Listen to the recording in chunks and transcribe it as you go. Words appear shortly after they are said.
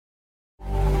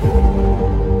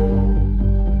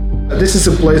this is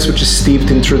a place which is steeped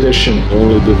in tradition.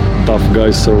 Only the tough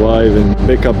guys survive, and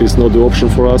backup is not the option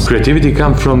for us. Creativity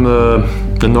comes from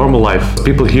the normal life.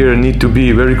 People here need to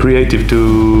be very creative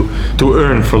to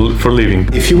earn for living.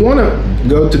 If you want to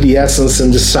go to the essence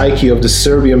and the psyche of the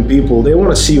Serbian people, they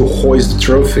want to see you hoist the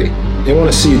trophy. They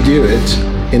want to see you do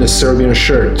it in a Serbian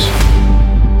shirt.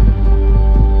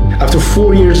 After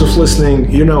 4 years of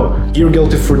listening, you're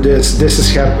guilty for this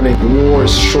is happening.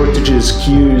 Wars, shortages,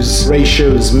 queues,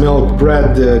 ratios, milk,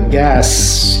 bread,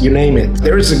 gas, you name it.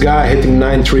 There is a guy hitting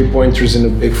 9 3-pointers in a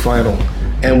big final,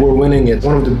 and we're winning it.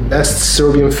 One of the best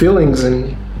Serbian feelings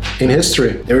in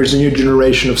history. There is a new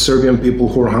generation of Serbian people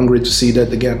who are hungry to see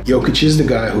that again. Jokic is the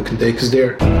guy who can take us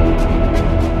there.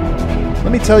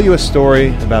 Let me tell you a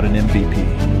story about an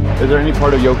MVP. Is there any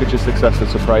part of Jokic's success that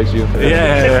surprised you?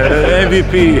 Yeah,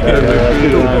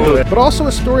 MVP. But also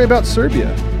a story about Serbia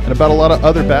and about a lot of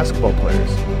other basketball players.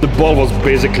 The ball was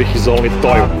basically his only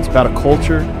toy. It's about a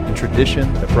culture and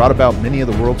tradition that brought about many of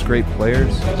the world's great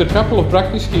players. After a couple of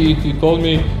practice, he told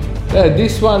me,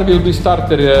 this one will be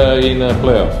starter in a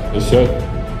playoff. I said,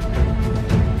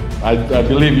 I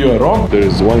believe you are wrong. There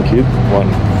is one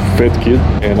fat kid,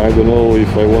 and I don't know if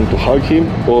I want to hug him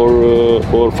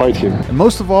or fight him. And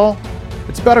most of all,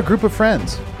 it's about a group of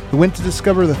friends who went to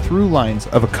discover the through lines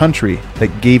of a country that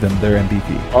gave him their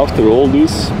MVP. After all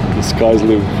this, the sky's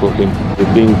limit for him. I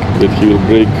think that he will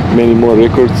break many more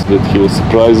records, that he will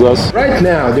surprise us. Right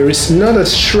now, there is not a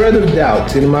shred of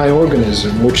doubt in my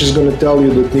organism which is going to tell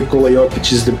you that Nikola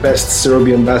Jokic is the best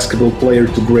Serbian basketball player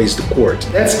to grace the court.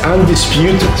 That's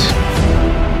undisputed.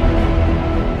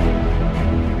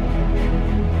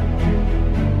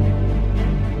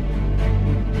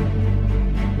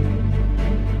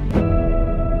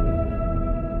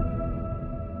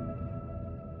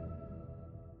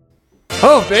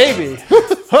 Oh, baby.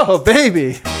 Oh,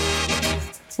 baby.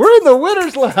 We're in the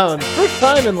winner's lounge. First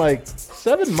time in like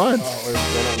 7 months.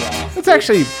 It's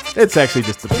actually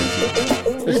just the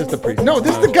preseason. It's just the preseason. No,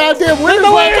 this is the goddamn winner's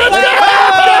lounge.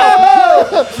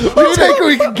 We think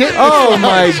we can get. Oh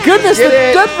my goodness! The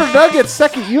Denver Nuggets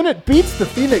second unit beats the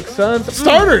Phoenix Suns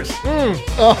Starters.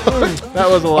 That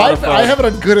was a lot of fun. I have it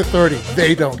on good authority.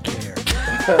 They don't care.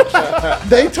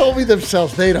 They told me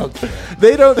themselves they don't care.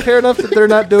 They don't care enough that they're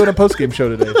not doing a post-game show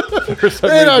today.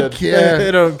 They don't care. They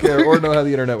don't care or know how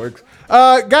the internet works.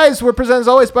 Guys, we're presented as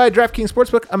always by DraftKings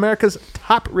Sportsbook, America's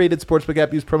top-rated sportsbook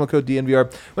app. Use promo code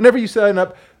DNVR whenever you sign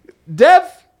up. Dev,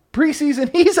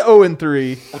 preseason, he's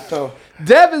 0-3.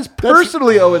 Dev is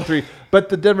personally 0-3, but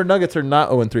the Denver Nuggets are not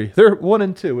 0-3. They're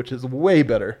 1-2, which is way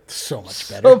better. So much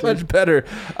better. So much better.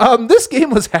 This game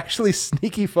was actually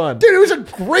sneaky fun. Dude, it was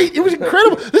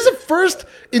incredible. This is the first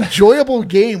enjoyable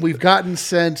game we've gotten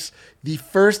since the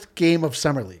first game of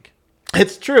Summer League.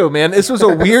 It's true, man. This was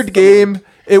a weird game.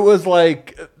 It was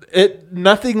like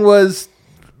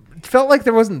felt like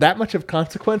there wasn't that much of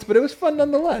consequence, but it was fun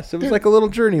nonetheless. It was like a little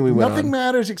journey we went on. Nothing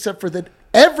matters except for that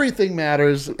everything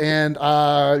matters, and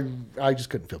I just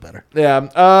couldn't feel better. Yeah.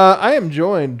 I am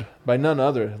joined by none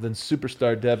other than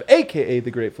Superstar Dev, a.k.a.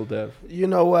 The Grateful Dev. You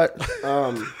know what?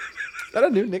 Is that a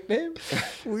new nickname?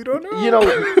 We don't know.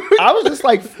 I was just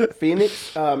like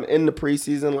Phoenix in the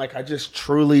preseason. Like, I just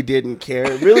truly didn't care.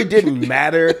 It really didn't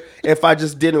matter if I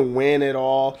just didn't win at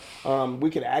all.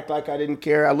 We could act like I didn't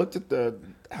care. I looked at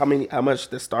how much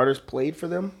the starters played for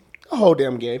them. The whole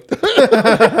damn game.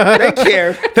 They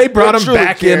cared. They brought him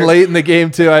back in late in the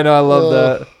game, too. I know. I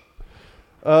love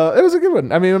that. It was a good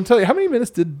one. I mean, I'm telling you, how many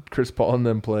minutes did Chris Paul and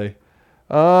them play?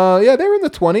 Yeah, they were in the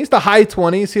 20s, the high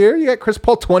 20s here. You got Chris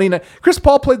Paul 29. Chris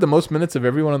Paul played the most minutes of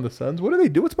everyone on the Suns. What do they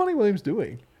do? What's Monty Williams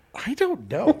doing? I don't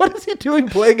know. What is he doing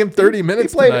playing him 30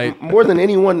 minutes He played tonight? more than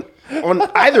anyone on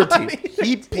either team.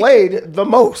 He played the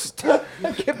most.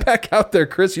 Get back out there,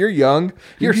 Chris. You're young.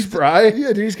 You're spry.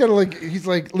 Yeah, dude, he's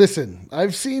like, listen,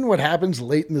 I've seen what happens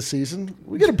late in the season.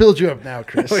 We got to build you up now,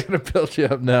 Chris. We're going to build you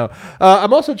up now.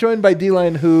 I'm also joined by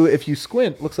D-Line, who, if you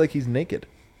squint, looks like he's naked.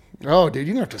 Oh, dude,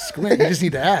 you don't have to squint. You just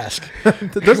need to ask.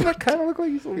 Doesn't that kind of look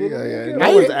like he's a little Yeah.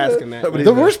 No one's asking that.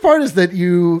 The worst part is that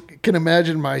you can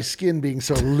imagine my skin being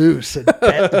so loose and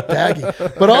baggy.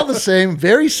 But all the same,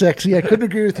 very sexy. I couldn't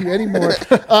agree with you anymore.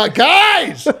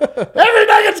 Guys, every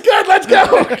Nugget's good. Let's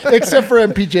go. Except for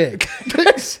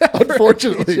MPJ.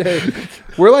 Unfortunately.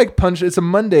 We're like punch. It's a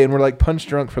Monday, and we're like punch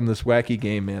drunk from this wacky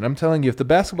game, man. I'm telling you, if the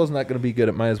basketball's not going to be good,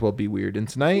 it might as well be weird. And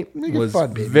tonight was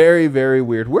fun, baby. very, very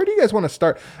weird. Where do you guys want to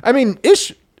start? I mean,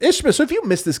 Ishmael, so if you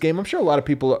missed this game, I'm sure a lot of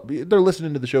people, they're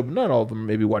listening to the show, but not all of them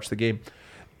maybe watch the game.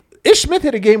 Ish Smith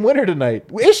hit a game winner tonight.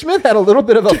 Ish Smith had a little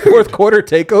bit of a fourth quarter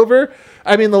takeover.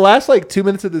 I mean, the last 2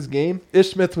 minutes of this game,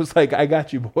 Ish Smith was like, I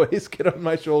got you, boys. Get on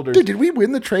my shoulders. Dude, did we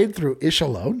win the trade through Ish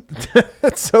alone?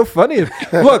 That's so funny.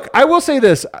 Look, I will say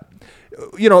this.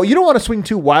 You don't want to swing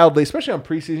too wildly, especially on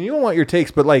preseason. You don't want your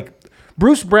takes, but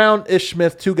Bruce Brown, Ish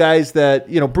Smith, two guys that,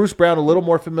 Bruce Brown a little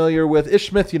more familiar with. Ish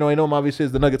Smith, I know him obviously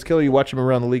as the Nuggets killer. You watch him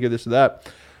around the league or this or that.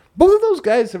 Both of those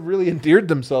guys have really endeared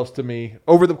themselves to me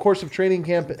over the course of training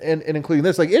camp and including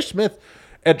this. Ish Smith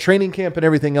at training camp and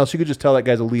everything else, you could just tell that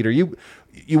guy's a leader. You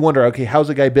wonder, okay, how's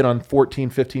a guy been on 14,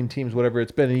 15 teams, whatever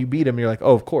it's been, and you beat him, you're like,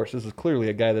 oh, of course, this is clearly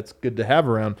a guy that's good to have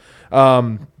around.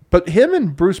 But him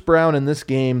and Bruce Brown in this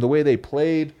game, the way they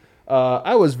played,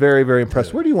 I was very, very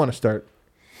impressed. Where do you want to start?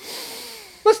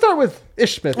 Let's start with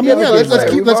Ish Smith.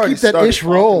 Let's keep that Ish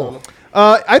roll.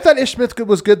 I thought Ish Smith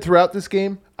was good throughout this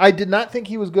game. I did not think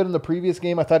he was good in the previous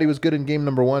game. I thought he was good in game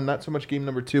number 1, not so much game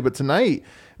number 2. But tonight,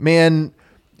 man,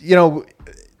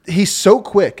 he's so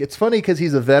quick. It's funny because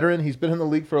he's a veteran. He's been in the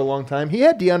league for a long time. He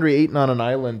had DeAndre Ayton on an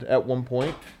island at one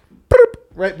point,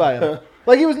 right by him.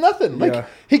 He was nothing.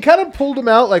 He kind of pulled him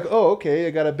out oh, okay, I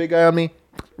got a big guy on me.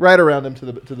 Right around him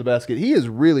to the basket. He is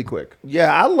really quick.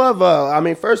 Yeah, I love.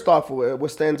 First off,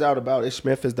 what stands out about Ish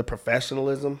Smith is the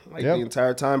professionalism, the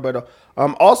entire time. But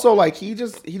also, he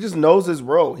just knows his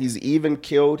role. He's even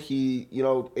killed. He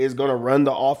is going to run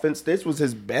the offense. This was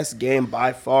his best game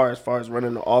by far as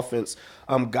running the offense.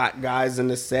 Got guys in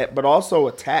the set, but also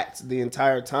attacked the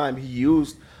entire time. He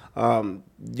used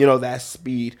that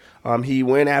speed. He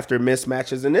went after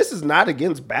mismatches, and this is not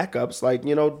against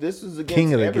backups. This is against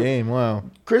king of the game. Wow.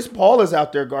 Chris Paul is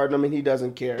out there guarding him, and he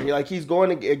doesn't care. He's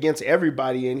going against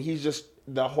everybody, and he's just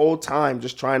the whole time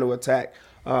just trying to attack.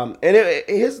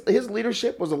 His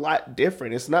leadership was a lot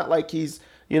different. It's not like he's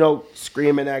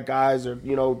screaming at guys or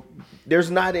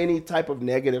there's not any type of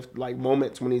negative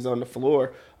moments when he's on the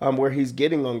floor where he's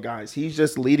getting on guys. He's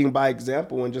just leading by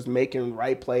example and just making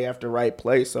right play after right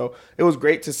play. So it was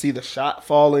great to see the shot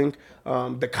falling,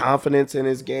 the confidence in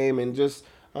his game, and just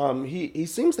he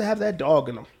seems to have that dog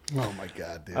in him. Oh my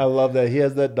God, dude! I love that he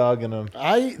has that dog in him.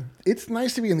 It's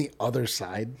nice to be on the other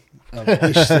side of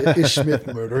Ish Smith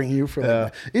murdering you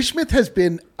for Ish Smith has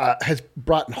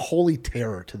brought holy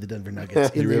terror to the Denver Nuggets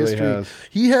in really history. has.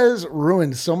 He has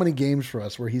ruined so many games for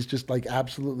us where he's just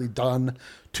absolutely done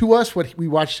to us what we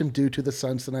watched him do to the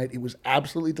Suns tonight. It was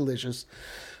absolutely delicious.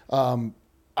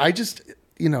 Ish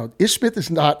Smith is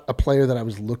not a player that I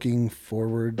was looking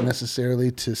forward necessarily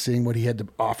to seeing what he had to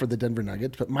offer the Denver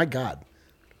Nuggets, but my God,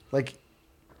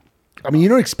 you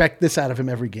don't expect this out of him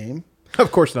every game.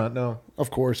 Of course not. No.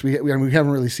 Of course, we haven't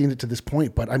really seen it to this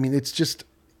point, but it's just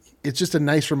a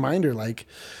nice reminder.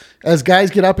 As guys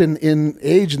get up in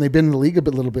age and they've been in the league a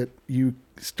little bit, you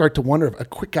start to wonder if a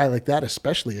quick guy like that,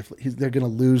 especially if they're going to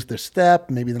lose their step,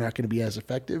 maybe they're not going to be as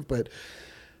effective. But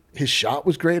his shot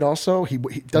was great. Also, he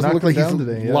doesn't look like he's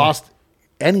lost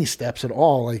any steps at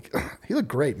all. He looked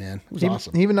great, man. It was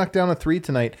awesome. He even knocked down a 3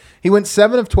 tonight. He went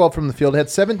 7 of 12 from the field,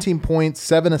 had 17 points,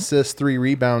 7 assists, 3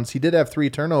 rebounds. He did have 3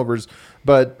 turnovers,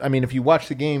 but if you watch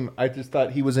the game, I just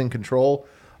thought he was in control.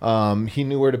 He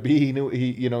knew where to be. He knew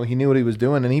he knew what he was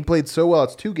doing, and he played so well.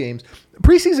 It's 2 games.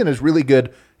 Preseason is really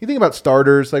good. You think about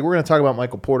starters, we're going to talk about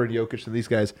Michael Porter and Jokic and these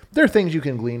guys. There are things you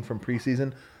can glean from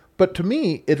preseason, but to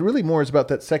me, it really more is about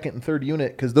that second and third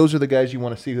unit because those are the guys you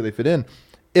want to see who they fit in.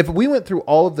 If we went through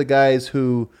all of the guys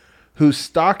whose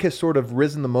stock has sort of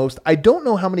risen the most, I don't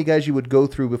know how many guys you would go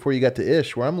through before you got to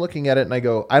Ish, where I'm looking at it and I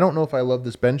go, I don't know if I love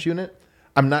this bench unit.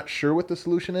 I'm not sure what the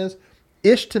solution is.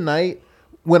 Ish tonight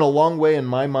went a long way in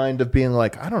my mind of being I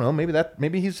don't know,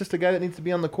 maybe he's just a guy that needs to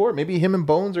be on the court. Maybe him and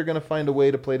Bones are going to find a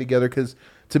way to play together because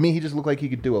to me, he just looked like he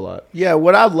could do a lot. Yeah,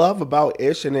 what I love about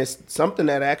Ish, and it's something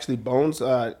that actually Bones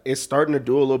is starting to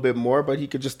do a little bit more, but he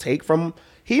could just take from him.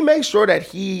 He makes sure that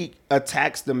he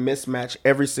attacks the mismatch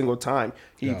every single time.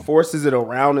 He forces it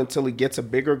around until he gets a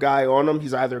bigger guy on him.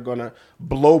 He's either going to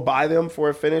blow by them for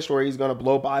a finish or he's going to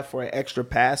blow by for an extra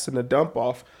pass and a dump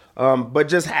off. But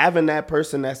just having that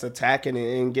person that's attacking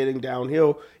and getting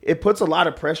downhill, it puts a lot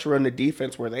of pressure on the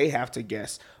defense where they have to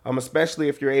guess, especially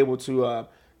if you're able to,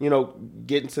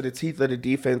 get into the teeth of the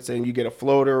defense and you get a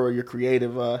floater or your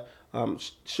creative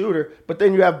shooter. But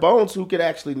then you have Bones who could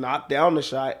actually knock down the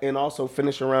shot and also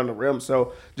finish around the rim.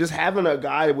 So just having a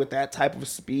guy with that type of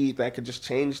speed that could just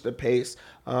change the pace,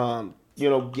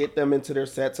 get them into their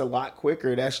sets a lot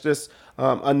quicker. That's just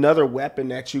another weapon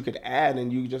that you could add,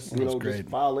 and you just just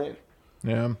file in.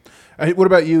 Yeah. What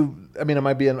about you? It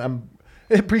might be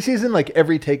preseason.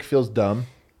 Every take feels dumb.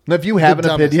 Now, if you have an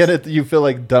opinion, you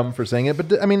feel dumb for saying it.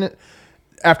 But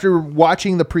after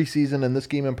watching the preseason and this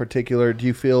game in particular, do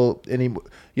you feel any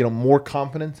more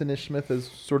confidence in Ish Smith as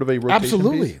sort of a rotation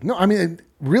Absolutely. piece? No, I mean,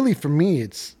 really, for me,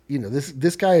 it's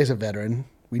this guy is a veteran.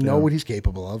 We know what he's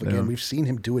capable of. Again, we've seen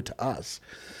him do it to us.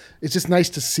 It's just nice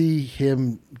to see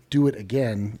him do it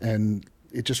again, and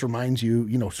it just reminds you,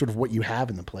 sort of what you have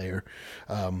in the player.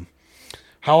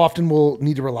 How often we'll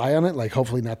need to rely on it? Like,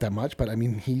 hopefully not that much, but I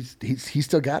mean, he's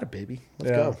still got it, baby. Let's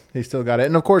go. He's still got it.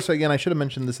 And of course, again, I should have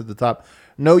mentioned this at the top.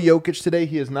 No Jokic today.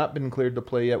 He has not been cleared to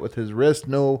play yet with his wrist.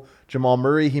 No Jamal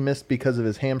Murray. He missed because of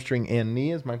his hamstring and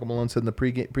knee, as Michael Malone said in the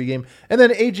pregame. And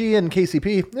then AG and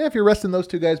KCP. If you're resting those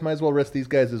two guys, might as well rest these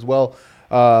guys as well.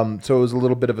 So it was a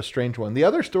little bit of a strange one. The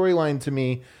other storyline to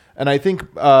me, and I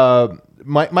think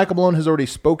Michael Malone has already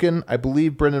spoken. I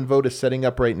believe Brendan Vogt is setting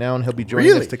up right now, and he'll be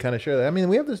joining us to kind of share that. I mean,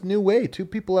 we have this new way, 2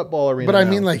 people at Ball Arena. But I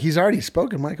now. mean, like, he's already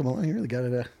spoken. Michael Malone, you really got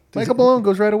it. Michael Malone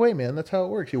goes right away, man. That's how it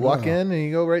works. You walk in and you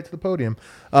go right to the podium.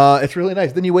 It's really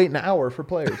nice. Then you wait an hour for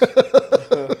players.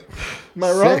 Am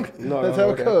I wrong? No, That's how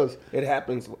it goes. It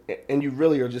happens, and you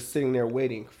really are just sitting there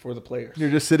waiting for the players. You're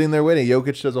just sitting there waiting.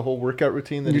 Jokic does a whole workout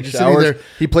routine. Then You're he just sitting showers. there.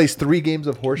 He plays 3 games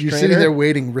of horse You're trainer. sitting there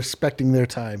waiting, respecting their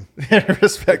time.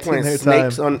 respecting Playing their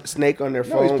time. snake on their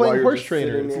phone. No, he's while playing you're horse just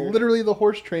trainer. sitting It's there. literally the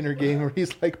horse trainer game where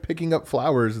he's like picking up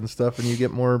flowers and stuff, and you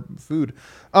get more food.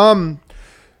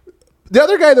 The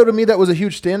other guy, though, to me that was a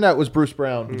huge standout was Bruce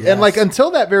Brown. Yes. And like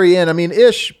until that very end, I mean,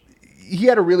 Ish, he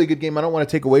had a really good game. I don't want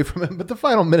to take away from him, but the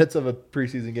final minutes of a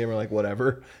preseason game are like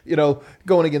whatever.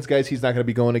 Going against guys he's not going to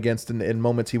be going against in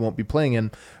moments he won't be playing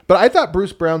in. But I thought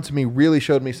Bruce Brown to me really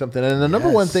showed me something. And the number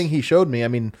one thing he showed me, I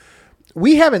mean,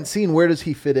 we haven't seen where does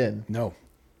he fit in. No.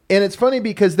 And it's funny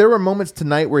because there were moments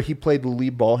tonight where he played the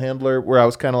lead ball handler where I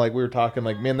was kind of like, we were talking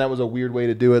like, man, that was a weird way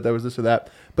to do it. That was this or that.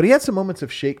 But he had some moments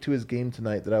of shake to his game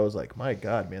tonight that I was like, my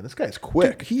God, man, this guy's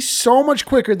quick. Dude, he's so much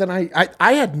quicker than I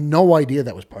had no idea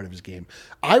that was part of his game.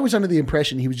 I was under the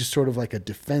impression he was just sort of like a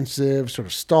defensive, sort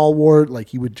of stalwart. Like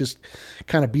he would just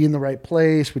kind of be in the right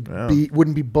place,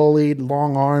 wouldn't be bullied,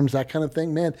 long arms, that kind of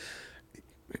thing. Man,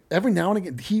 every now and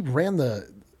again, he ran the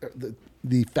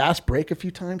fast break a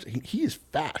few times. He is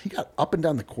fast. He got up and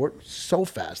down the court so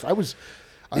fast.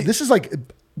 This is like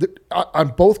on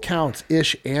both counts,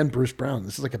 Ish and Bruce Brown.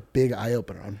 This is like a big eye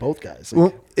opener on both guys.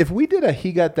 Like, Well, if we did a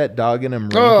he got that dog in him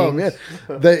rankings, oh man,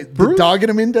 the dog in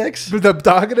him index, the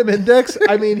dog in him index,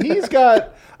 I mean,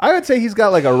 I would say he's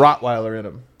got like a Rottweiler in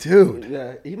him. dude.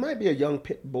 Yeah, he might be a young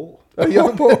pit bull. A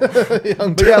young bull. But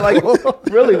yeah, like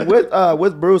really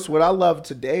with Bruce, what I love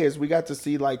today is we got to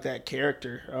see like that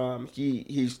character.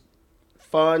 He's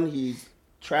fun. He's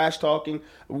trash talking.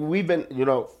 We've been,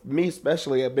 me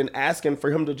especially, have been asking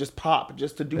for him to just pop,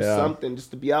 just to do something,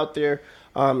 just to be out there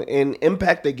and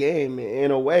impact the game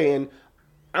in a way. And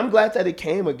I'm glad that it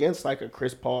came against like a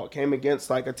Chris Paul, came against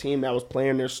like a team that was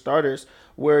playing their starters,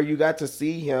 where you got to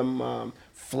see him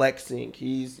flexing.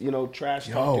 He's trash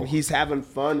talking. He's having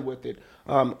fun with it.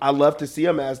 I love to see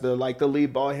him as the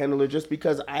lead ball handler, just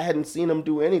because I hadn't seen him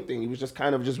do anything. He was just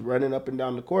kind of just running up and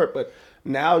down the court. But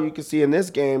now you can see in this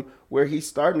game where he's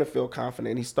starting to feel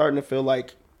confident. He's starting to feel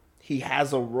like he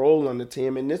has a role on the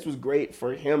team, and this was great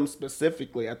for him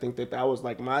specifically. I think that was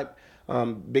like my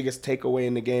biggest takeaway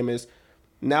in the game is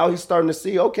now he's starting to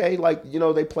see, okay,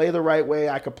 they play the right way.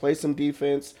 I could play some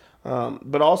defense,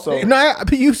 but also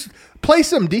But you play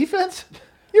some defense?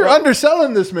 You're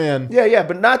underselling this man. Yeah,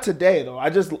 but not today though.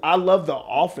 I love the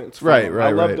offense. From him.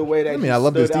 I love the way that I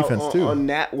love his stood out defense too. on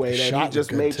that way, that Shot he just was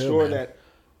good made too, sure man. that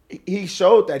he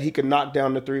showed that he could knock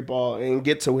down the 3 ball and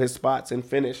get to his spots and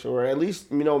finish, or at least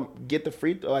get to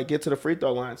the free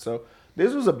throw line. So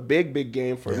this was a big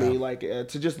game for me,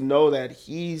 to just know that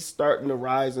he's starting to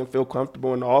rise and feel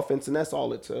comfortable in the offense, and that's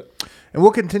all it took. And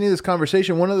we'll continue this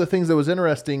conversation. One of the things that was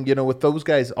interesting, with those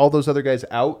guys, all those other guys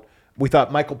out, we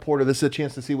thought Michael Porter, this is a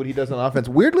chance to see what he does on offense.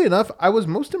 Weirdly enough, I was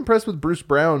most impressed with Bruce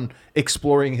Brown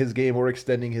exploring his game or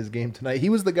extending his game tonight. He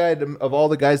was the guy of all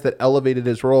the guys that elevated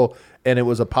his role, and it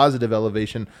was a positive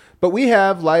elevation. But we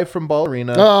have live from Ball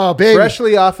Arena,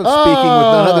 freshly off of speaking with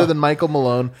none other than Michael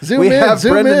Malone. We have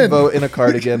Brendan Vogt in a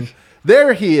cardigan.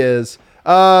 There he is.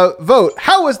 Vogt,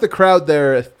 how was the crowd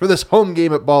there for this home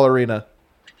game at Ball Arena?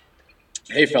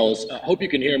 Hey, fellas. Hope you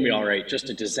can hear me all right. Just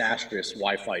a disastrous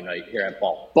Wi-Fi night here at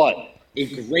Ball. But a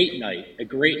great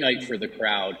night for the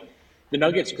crowd. The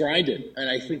Nuggets grinded, and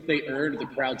I think they earned the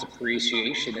crowd's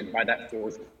appreciation. And by that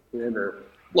fourth quarter,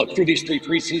 look, through these 3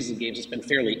 preseason games, it's been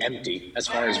fairly empty as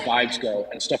far as vibes go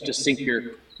and stuff to sink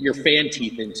your fan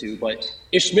teeth into. But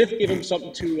Ish Smith gave him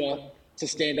something to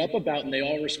stand up about, and they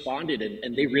all responded,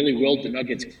 and they really willed the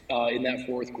Nuggets in that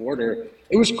fourth quarter.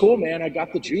 It was cool, man. I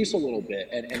got the juice a little bit,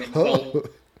 and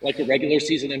it like a regular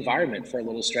season environment for a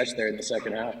little stretch there in the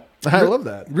second half. I love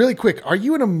that. Really quick, are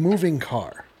you in a moving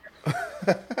car?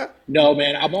 No,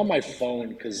 man, I'm on my phone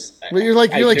because Well, you're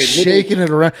like shaking it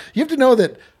around. You have to know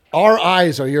that our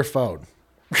eyes are your phone.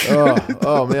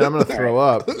 Oh man, I'm gonna throw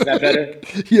up. Is that better?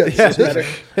 Yes. Is that better?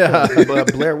 Yeah,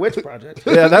 Blair Witch Project.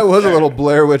 yeah, that was a little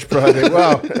Blair Witch Project.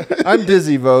 Wow, I'm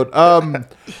dizzy. Vote.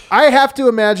 I have to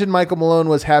imagine Michael Malone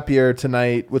was happier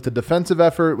tonight with the defensive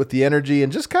effort, with the energy,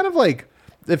 and just kind of like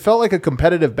it felt like a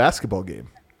competitive basketball game.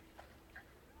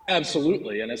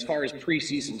 Absolutely. And as far as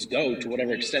preseasons go, to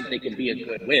whatever extent they can be a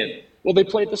good win, well, they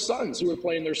played the Suns, who were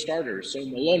playing their starters. So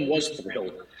Malone was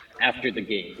thrilled after the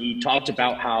game. He talked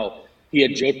about how he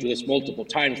had joked with us multiple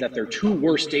times that their 2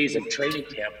 worst days of training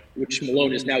camp, which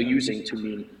Malone is now using to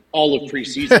mean all of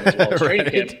preseason as well as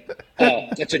training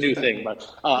camp. That's a new thing, but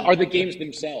are the games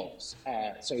themselves.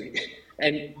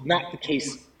 And not the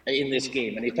case in this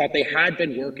game. And he thought they had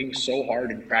been working so hard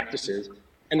in practices.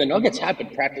 And the Nuggets have been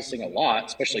practicing a lot,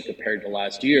 especially compared to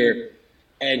last year.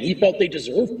 And he felt they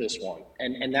deserved this one.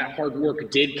 And that hard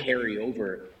work did carry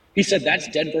over. He said that's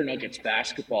Denver Nuggets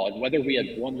basketball. And whether we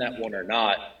had won that one or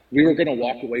not, we were going to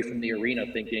walk away from the arena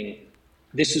thinking,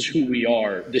 this is who we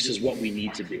are. This is what we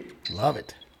need to do. Love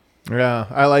it. Yeah,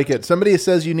 I like it. Somebody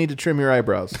says you need to trim your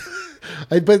eyebrows.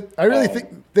 But I really think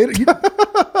they.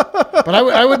 But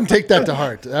I wouldn't take that to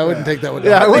heart. I wouldn't take that one.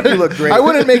 To I heart. wouldn't look great. I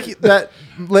wouldn't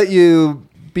let you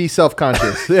be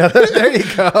self-conscious. Yeah, there you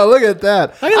go. Look at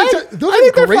that. I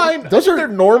think they're fine. Those are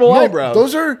normal eyebrows.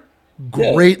 Those are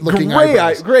great-looking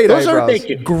eyebrows. Great those eyebrows.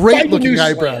 are great-looking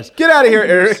eyebrows. Get out of here,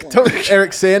 Eric.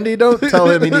 Eric Sandy. Don't tell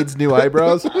him he needs new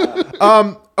eyebrows.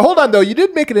 Hold on, though. You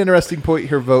did make an interesting point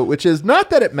here, Vote, which is not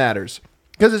that it matters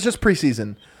because it's just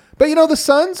preseason. But, the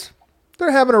Suns,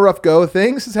 they're having a rough go of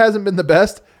things. This hasn't been the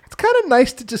best. It's kind of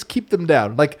nice to just keep them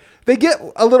down. Like, they get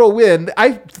a little win.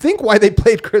 I think why they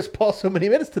played Chris Paul so many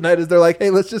minutes tonight is they're like, hey,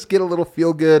 let's just get a little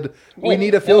feel good. We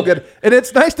need a feel good. And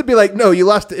it's nice to be like, no, you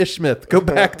lost to Ish Smith. Go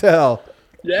back to hell.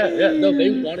 Yeah. No,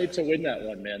 they wanted to win that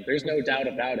one, man. There's no doubt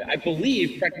about it. I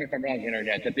believe, correct me if I'm wrong,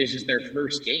 Internet, that this is their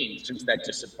first game since that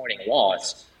disappointing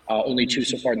loss. Only 2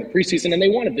 so far in the preseason, and they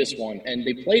wanted this one. And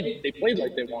they played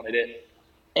like they wanted it.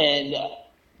 And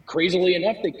crazily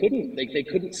enough, they couldn't. They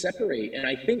couldn't separate. And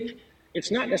I think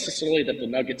it's not necessarily that the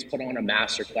Nuggets put on a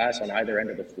masterclass on either end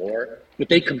of the floor, but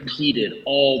they competed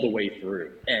all the way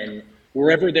through. And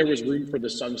wherever there was room for the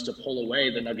Suns to pull away,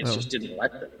 the Nuggets just didn't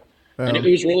let them. And it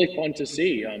was really fun to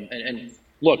see. And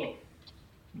look,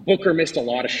 Booker missed a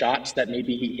lot of shots that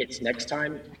maybe he hits next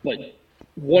time, but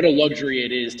what a luxury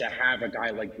it is to have a guy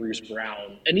like Bruce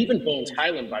Brown, and even Bones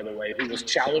Highland, by the way, who was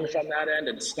challenged on that end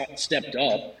and stepped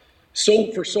up.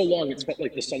 So for so long, it's felt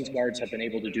like the Suns guards have been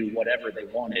able to do whatever they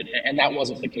wanted, and that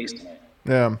wasn't the case tonight.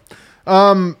 Yeah.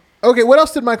 Okay, what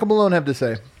else did Michael Malone have to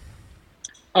say?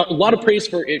 A lot of praise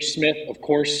for Ish Smith, of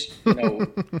course.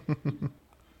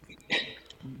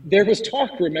 There was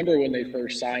talk, remember, when they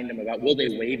first signed him about will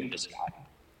they waive this guy?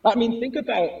 I mean, think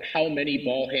about how many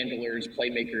ball handlers,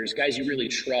 playmakers, guys you really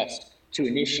trust to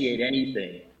initiate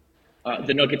anything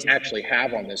the Nuggets actually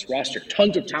have on this roster.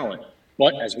 Tons of talent.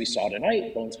 But as we saw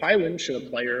tonight, Bones Highland, should a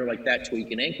player like that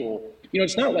tweak an ankle,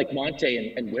 it's not like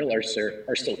Monte and Will are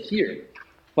still here.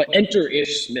 But enter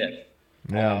Ish Smith,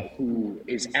 who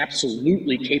is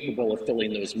absolutely capable of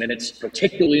filling those minutes,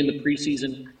 particularly in the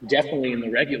preseason, definitely in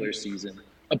the regular season.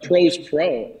 A pro's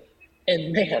pro.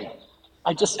 And man,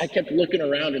 I kept looking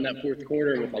around in that fourth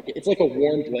quarter with it's like a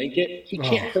warm blanket. He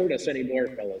can't hurt us anymore,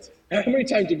 fellas. How many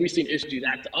times have we seen Ish do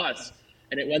that to us?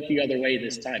 And it went the other way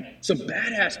this time. Some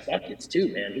badass buckets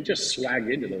too, man. He just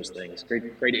swagged into those things.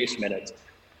 Great Ish minutes.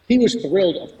 He was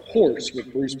thrilled, of course,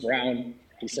 with Bruce Brown.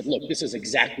 He said, look, this is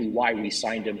exactly why we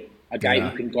signed him. A guy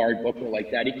who can guard Booker like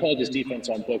that. He called his defense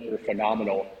on Booker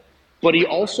phenomenal. But he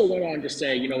also went on to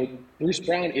say, Bruce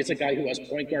Brown is a guy who has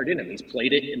point guard in him. He's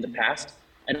played it in the past.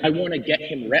 And I want to get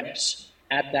him reps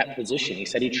at that position. He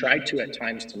said he tried to at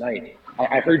times tonight.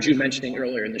 I heard you mentioning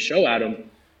earlier in the show, Adam,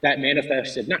 that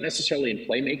manifested not necessarily in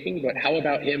playmaking, but how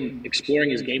about him exploring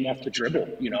his game off the dribble,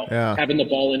 having the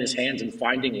ball in his hands and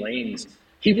finding lanes.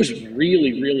 He was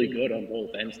really, really good on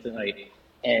both ends tonight.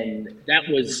 And that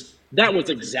was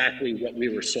exactly what we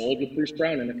were sold with Bruce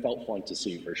Brown, and it felt fun to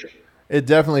see for sure. It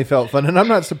definitely felt fun, and I'm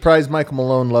not surprised Michael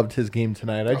Malone loved his game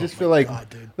tonight. I just feel like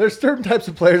there's certain types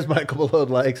of players Michael Malone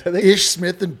likes. I think Ish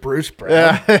Smith and Bruce Brown.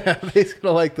 Yeah, he's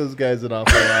gonna like those guys an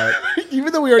awful lot.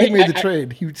 Even though we already made the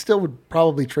trade, he still would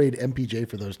probably trade MPJ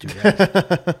for those two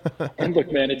guys. And look,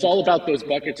 man, it's all about those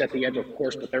buckets at the end, of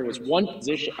course. But there was one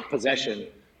possession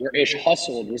where Ish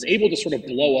hustled, was able to sort of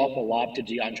blow up a lob to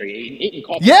DeAndre Ayton. Ayton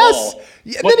caught the Yes! ball,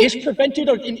 Yeah, but then Ish prevented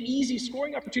an easy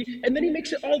scoring opportunity, and then he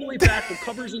makes it all the way back,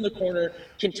 recovers in the corner,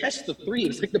 contests the three.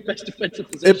 It's like the best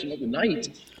defensive possession of the night.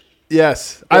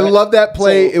 Yes, I Yeah. love that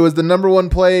play. So- It was the number one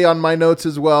play on my notes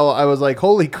as well. I was like,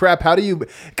 holy crap, how do you...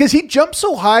 Because he jumped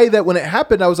so high that when it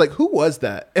happened, I was like, who was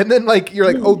that? And then like you're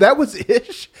like, oh, that was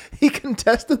Ish? He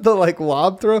contested the like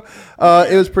lob throw.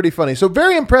 It was pretty funny. So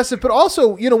very impressive. But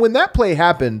also, you know, when that play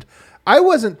happened, I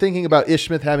wasn't thinking about Ish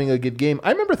Smith having a good game.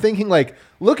 I remember thinking like,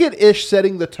 look at Ish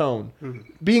setting the tone,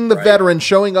 being the veteran,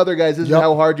 showing other guys this is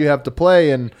how hard you have to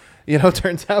play. And you know,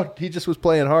 turns out he just was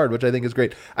playing hard, which I think is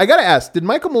great. I got to ask, did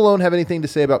Michael Malone have anything to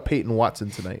say about Peyton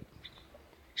Watson tonight?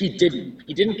 He didn't.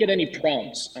 He didn't get any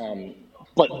prompts.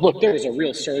 But look, there was a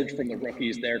real surge from the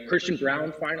rookies there. Christian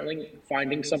Brown finally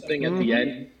finding something at the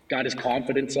end, got his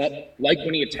confidence up. Like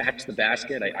when he attacks the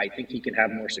basket, I think he can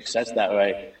have more success that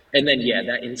way. And then, yeah,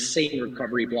 that insane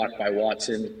recovery block by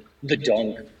Watson, the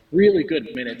dunk, really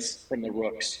good minutes from the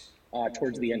rooks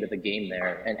towards the end of the game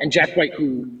there. And Jack White,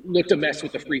 who looked a mess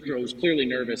with the free throws, clearly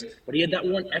nervous, but he had that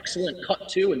one excellent cut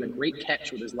too, and the great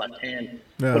catch with his left hand,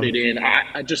 put it in.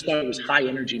 I just thought it was high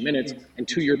energy minutes. And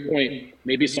to your point,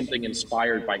 maybe something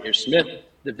inspired by Ish Smith,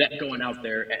 the vet going out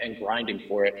there and grinding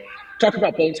for it. Talk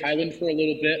about Bones Highland for a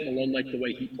little bit. Malone liked the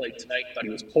way he played tonight, thought he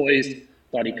was poised,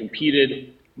 thought he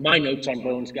competed. My notes on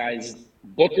Bones, guys,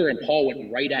 Booker and Paul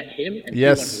went right at him, and he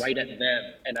went right at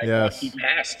them. And I thought he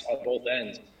passed on both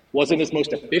ends. Wasn't his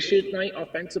most efficient night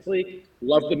offensively.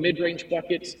 Loved the mid-range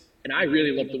buckets. And I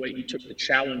really loved the way he took the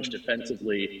challenge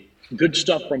defensively. Good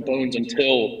stuff from Bones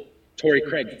until Torrey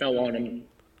Craig fell on him.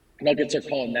 Nuggets are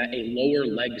calling that a lower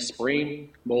leg sprain.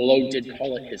 Malone did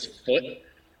call it his foot.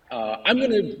 I'm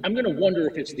gonna wonder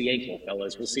if it's the ankle,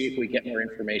 fellas. We'll see if we get more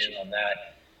information on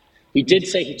that. He did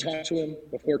say he talked to him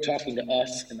before talking to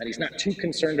us and that he's not too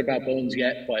concerned about Bones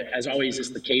yet, but as always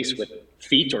is the case with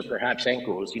feet or perhaps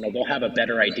ankles, you know, they'll have a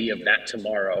better idea of that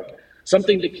tomorrow.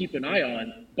 Something to keep an eye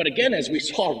on. But again, as we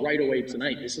saw right away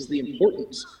tonight, this is the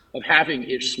importance of having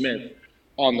Ish Smith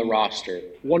on the roster.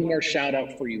 One more shout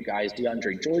out for you guys.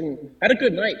 DeAndre Jordan had a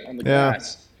good night on the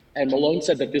glass. And Malone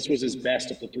said that this was his best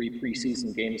of the 3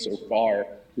 preseason games so far.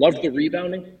 Loved the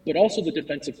rebounding, but also the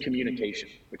defensive communication,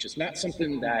 which is not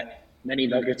something that many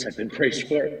Nuggets have been praised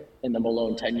for in the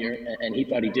Malone tenure, and he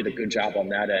thought he did a good job on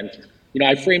that end. You know,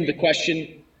 I framed the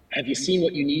question, have you seen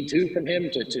what you need to from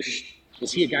him?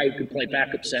 Is he a guy who could play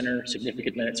backup center,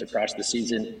 significant minutes across the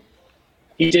season?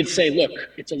 He did say, look,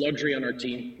 it's a luxury on our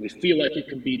team. We feel like it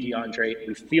can be DeAndre.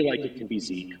 We feel like it can be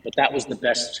Zeke. But that was the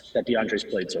best that DeAndre's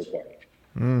played so far.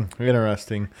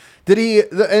 Interesting. Did he?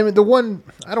 The one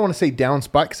I don't want to say down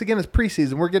spot because again it's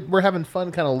preseason. We're having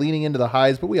fun, kind of leaning into the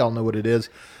highs, but we all know what it is.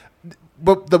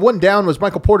 But the one down was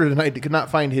Michael Porter tonight. Could not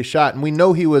find his shot, and we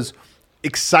know he was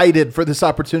excited for this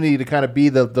opportunity to kind of be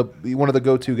the one of the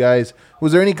go-to guys.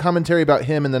 Was there any commentary about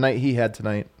him in the night he had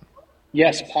tonight?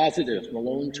 Yes, positive.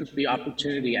 Malone took the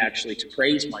opportunity actually to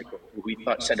praise Michael, who we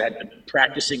said had been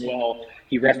practicing well.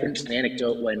 He referenced an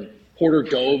anecdote when Porter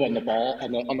dove on the ball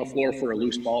on the floor for a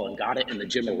loose ball and got it, and the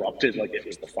gym erupted like it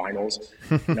was the finals.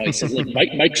 You know, he said, "Look,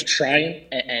 Mike's trying,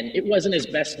 and it wasn't his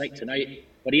best night tonight,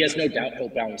 but he has no doubt he'll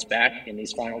bounce back in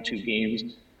these final 2 games."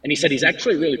 And he said he's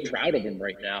actually really proud of him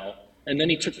right now. And then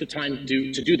he took the time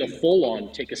to do the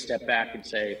full-on, take a step back and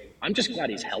say, "I'm just glad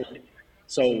he's healthy."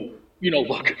 So, you know,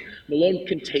 look, Malone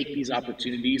can take these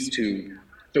opportunities to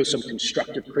throw some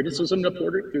constructive criticism to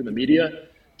Porter through the media.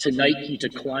 Tonight, he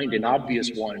declined an obvious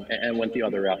one and went the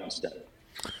other route instead.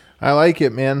 I like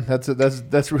it, man.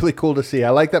 That's really cool to see.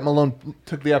 I like that Malone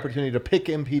took the opportunity to pick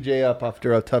MPJ up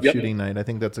after a tough shooting night. I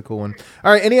think that's a cool one.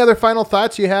 All right, any other final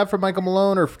thoughts you have for Michael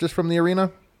Malone or just from the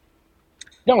arena?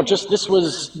 No, just this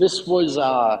was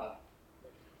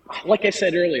like I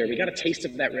said earlier, we got a taste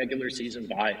of that regular season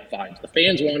vibes. The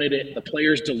fans wanted it, the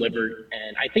players delivered,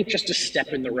 and I think just a step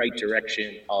in the right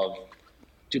direction of,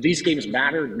 do these games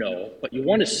matter? No, but you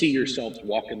want to see yourselves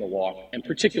walking the walk, and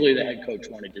particularly the head coach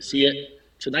wanted to see it.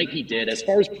 Tonight he did. As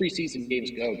far as preseason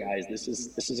games go, guys, this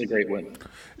is a great win.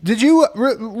 Did you,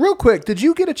 real quick, did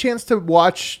you get a chance to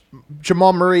watch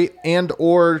Jamal Murray and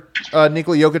or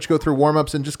Nikola Jokic go through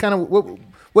warmups and just kind of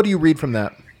what do you read from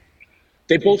that?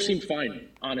 They both seemed fine,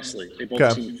 honestly. They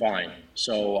both seemed fine.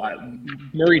 So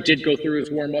Murray did go through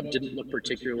his warm-up, didn't look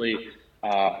particularly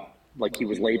like he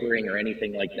was laboring or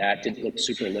anything like that, didn't look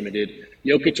super limited.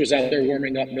 Jokic was out there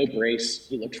warming up, no brace.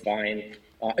 He looked fine.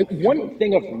 One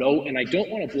thing of note, and I don't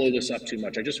want to blow this up too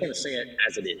much, I just want to say it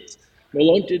as it is.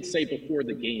 Malone did say before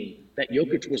the game that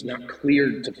Jokic was not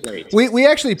cleared to play. We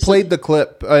actually played the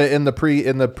clip in the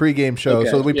pregame show,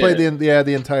 so we played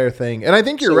the entire thing. And I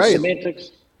think you're right.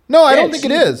 Semantics. No, I Yeah, don't think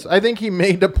it is. I think he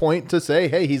made a point to say,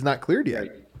 hey, he's not cleared yet.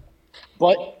 Right.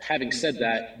 But having said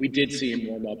that, we did see him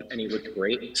warm up and he looked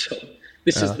great. So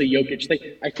this is the Jokic thing.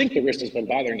 I think the wrist has been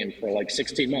bothering him for like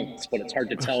 16 months, but it's hard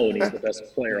to tell when he's the best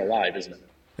player alive, isn't it?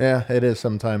 Yeah, it is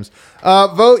sometimes.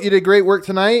 Vote, you did great work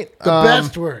tonight. The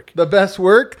best work. The best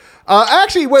work.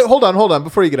 Actually, wait, hold on,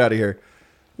 before you get out of here.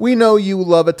 We know you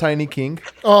love a Tiny King.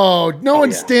 Oh, no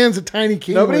one stands a Tiny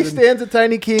King. Nobody stands a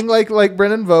Tiny King like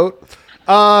Brennan Vogt.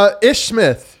 Ish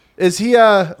Smith. Is he,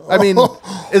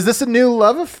 is this a new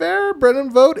love affair?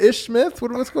 Brennan Vogt, Ish Smith?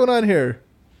 What's going on here?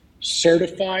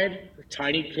 Certified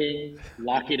Tiny King,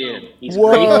 lock it in. He's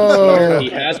Whoa. great. He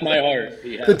has my heart.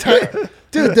 He has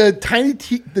Dude,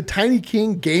 the Tiny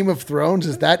King Game of Thrones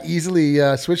is that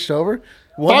easily switched over?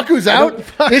 Baku's out,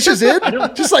 Ish is in,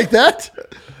 just like that.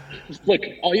 Look,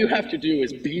 all you have to do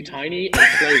is be tiny and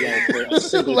play well for a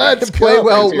single Let's game. play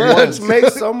well once. It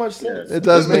makes so much sense. It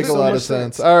does make a lot of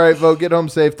sense. All right, Vogt, get home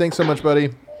safe. Thanks so much,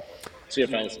 buddy. See you,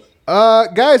 fellas.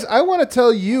 Guys, I want to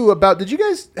tell you about, did you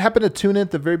guys happen to tune in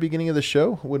at the very beginning of the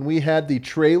show when we had the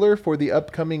trailer for the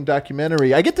upcoming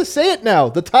documentary? I get to say it now.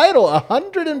 The title,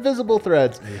 100 Invisible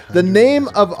Threads. The name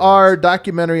of our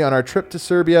documentary on our trip to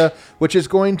Serbia, which is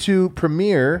going to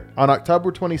premiere on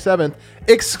October 27th,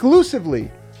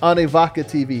 exclusively on Avaca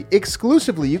TV.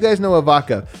 Exclusively. You guys know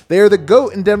Avaca. They are the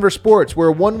GOAT in Denver sports.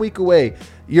 We're 1 week away.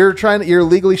 You're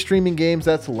legally streaming games.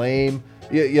 That's lame.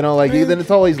 Then it's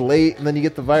always late, and then you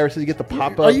get the viruses, you get the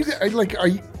pop-ups. Are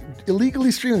you illegally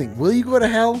streaming? Will you go to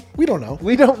hell? We don't know.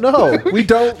 We don't know. We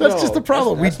don't know. That's just the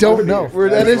problem. We don't know.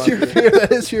 That is your fear.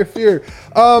 That is your fear.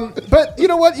 But you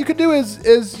know what you can do is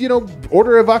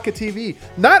order Avaca TV.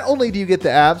 Not only do you get the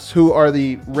Avs, who are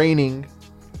the reigning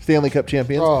Stanley Cup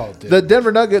champions, the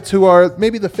Denver Nuggets, who are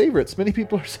maybe the favorites. Many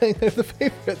people are saying they're the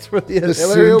favorites for the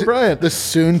Larry O'Brien. The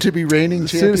soon-to-be reigning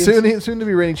champions.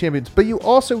 Soon-to-be reigning champions. But you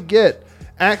also get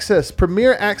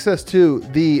premier access to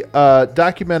the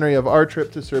documentary of our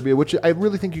trip to Serbia, which I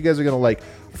really think you guys are going to like.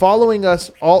 Following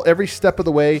us every step of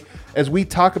the way as we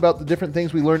talk about the different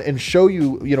things we learned and show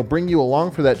you, bring you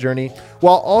along for that journey,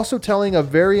 while also telling a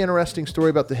very interesting story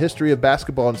about the history of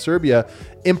basketball in Serbia,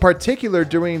 in particular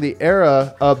during the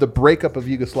era of the breakup of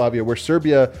Yugoslavia, where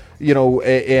Serbia,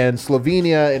 and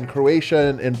Slovenia and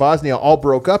Croatia and Bosnia all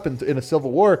broke up in a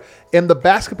civil war. And the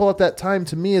basketball at that time,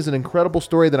 to me, is an incredible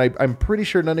story that I'm pretty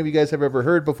sure none of you guys have ever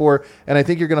heard before, and I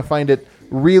think you're going to find it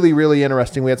really, really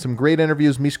interesting. We had some great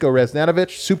interviews. Misko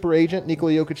Raznatovic, super agent,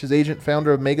 Nikola Jokic's agent,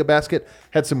 founder of Mega Basket,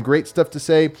 had some great stuff to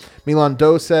say. Milan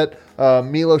Doset,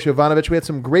 Milos Jovanovic. We had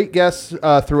some great guests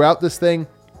throughout this thing.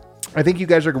 I think you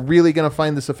guys are really going to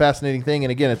find this a fascinating thing.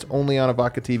 And again, it's only on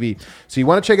Avaca TV. So you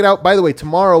want to check it out. By the way,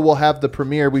 tomorrow we'll have the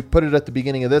premiere. We put it at the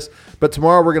beginning of this, but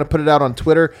tomorrow we're going to put it out on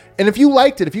Twitter. And if you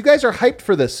liked it, if you guys are hyped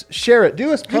for this, share it.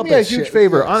 Do me a huge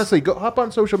favor. Yes. Honestly, go hop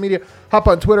on social media, hop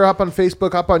on Twitter, hop on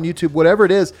Facebook, hop on YouTube, whatever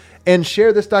it is, and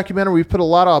share this documentary. We've put a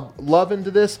lot of love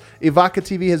into this. Avaca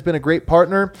TV has been a great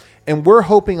partner. And we're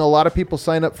hoping a lot of people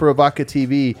sign up for Avaca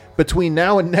TV between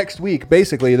now and next week,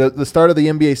 basically, the start of the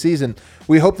NBA season.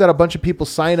 We hope that a bunch of people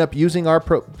sign up using our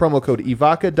promo code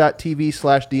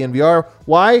evaca.tv/DNVR.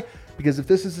 Why? Because if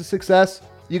this is a success,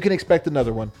 you can expect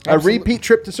another one. Absolutely. A repeat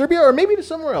trip to Serbia, or maybe to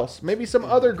somewhere else. Maybe some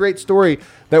other great story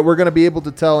that we're going to be able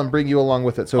to tell and bring you along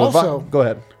with it. So also, go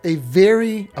ahead. A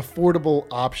very affordable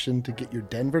option to get your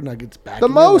Denver Nuggets back. The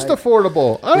most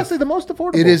affordable. Honestly, the most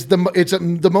affordable. It is the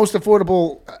most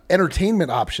affordable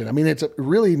entertainment option. I mean, it's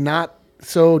really not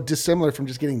so dissimilar from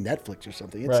just getting Netflix or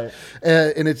something. Right.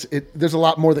 And there's a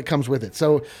lot more that comes with it.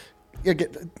 So, do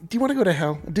you want to go to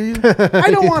hell? Do you?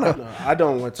 I don't want to. No, I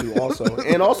don't want to also.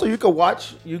 And also, you can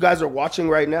watch, you guys are watching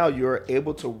right now, you're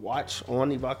able to watch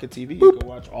on Avaca TV. You can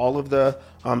watch all of the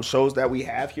shows that we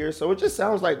have here. So it just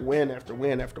sounds like win after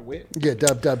win after win. Yeah,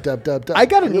 dub. I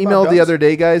got an email the other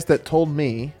day, guys, that told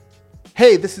me,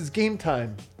 hey, this is game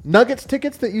time. Nuggets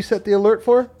tickets that you set the alert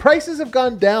for, prices have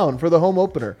gone down for the home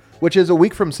opener, which is a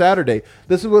week from Saturday.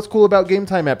 This is what's cool about Game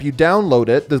Time app. You download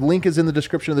it. The link is in the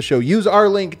description of the show. Use our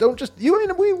link.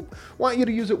 We want you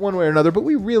to use it one way or another, but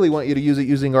we really want you to use it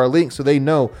using our link so they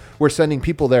know we're sending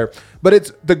people there. But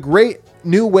it's the great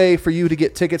new way for you to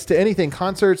get tickets to anything,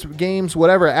 concerts, games,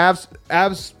 whatever.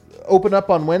 Avs open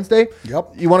up on Wednesday.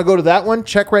 Yep. You want to go to that one?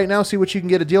 Check right now, see what you can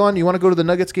get a deal on. You want to go to the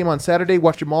Nuggets game on Saturday,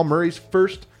 watch Jamal Murray's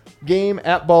first game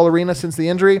at Ball Arena since the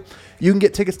injury. You can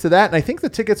get tickets to that, and I think the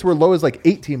tickets were low as like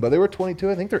 $18, but they were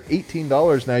 $22. I think they're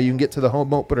 $18 now. You can get to the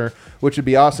home opener, which would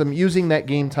be awesome, using that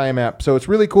Game Time app. So it's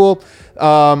really cool.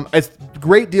 It's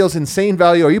great deals, insane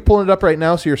value. Are you pulling it up right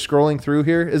now so you're scrolling through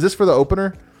here? Is this for the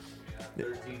opener?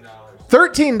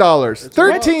 $13.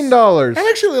 $13. I'm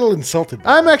actually a little insulted.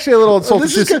 I'm actually a little insulted.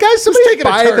 This is too. good. Guys, This is somebody taking a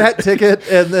buy turn. that ticket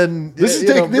and then This is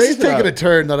raise it taking up. a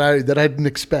turn that I didn't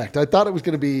expect. I thought it was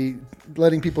going to be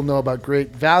letting people know about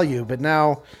great value, but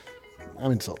now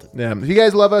I'm insulted. Yeah. If you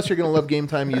guys love us, you're going to love Game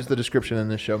Time. Use the description in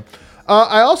this show.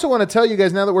 I also want to tell you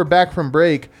guys, now that we're back from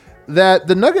break, that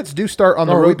the Nuggets do start on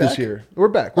the are we road this back? year. We're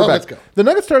back. We're back. Let's go. The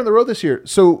Nuggets start on the road this year.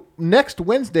 So next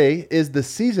Wednesday is the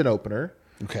season opener.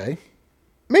 Okay.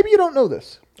 Maybe you don't know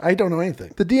this. I don't know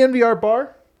anything. The DNVR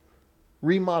bar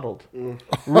remodeled,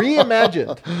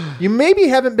 reimagined. You maybe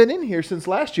haven't been in here since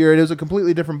last year. It was a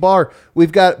completely different bar.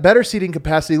 We've got better seating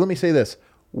capacity. Let me say this: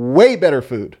 way better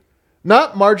food,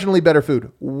 not marginally better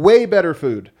food. Way better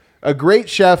food. A great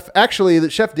chef, actually, the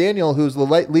chef Daniel, who's the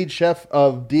lead chef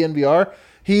of DNVR.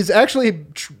 He's actually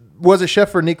was a chef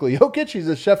for Nikola Jokic. He's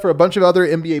a chef for a bunch of other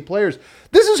NBA players.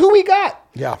 This is who we got.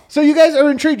 Yeah. So you guys are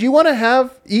intrigued. You want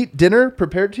to eat dinner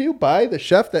prepared to you by the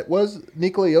chef that was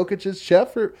Nikola Jokic's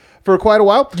chef for quite a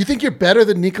while? You think you're better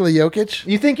than Nikola Jokic?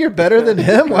 You think you're better than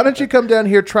him? Why don't you come down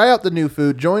here, try out the new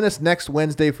food, join us next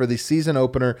Wednesday for the season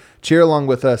opener, cheer along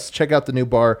with us, check out the new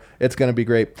bar. It's going to be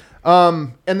great.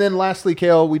 And then lastly,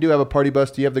 Kale, we do have a party bus.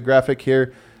 Do you have the graphic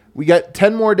here? We got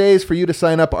 10 more days for you to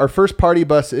sign up. Our first party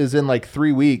bus is in like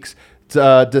 3 weeks.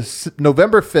 It's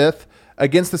November 5th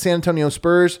against the San Antonio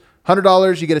Spurs.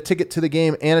 $100, you get a ticket to the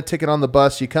game and a ticket on the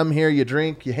bus. You come here, you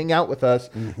drink, you hang out with us.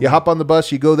 You hop on the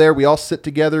bus, you go there. We all sit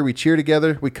together, we cheer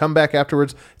together. We come back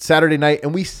afterwards, Saturday night,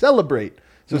 and we celebrate.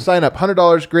 So sign up,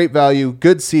 $100, great value,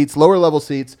 good seats, lower level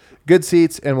seats, good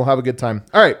seats, and we'll have a good time.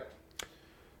 All right.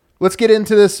 Let's get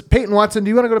into this. Peyton Watson, do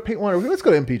you want to go to Peyton Watson? Let's go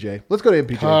to MPJ. Let's go to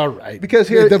MPJ. All right. Because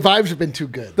here the vibes have been too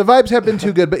good. the vibes have been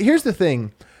too good. But here's the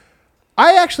thing.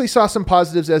 I actually saw some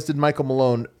positives, as did Michael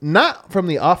Malone, not from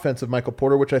the offense of Michael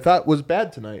Porter, which I thought was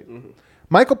bad tonight.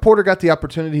 Michael Porter got the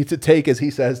opportunity to take, as he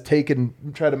says,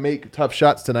 and try to make tough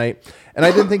shots tonight. And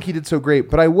I didn't think he did so great.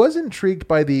 But I was intrigued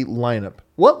by the lineup.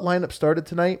 What lineup started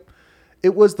tonight?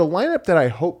 It was the lineup that I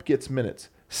hope gets minutes.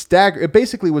 Stagger. It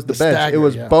basically was the bench. stagger, It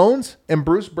was yeah. Bones and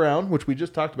Bruce Brown, which we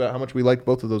just talked about how much we liked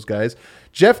both of those guys.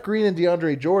 Jeff Green and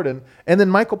DeAndre Jordan, and then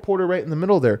Michael Porter right in the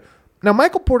middle there. Now,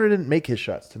 Michael Porter didn't make his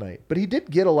shots tonight, but he did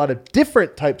get a lot of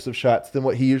different types of shots than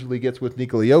what he usually gets with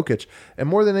Nikola Jokic. And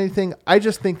more than anything, I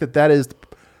just think that is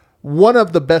one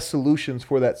of the best solutions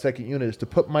for that second unit, is to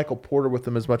put Michael Porter with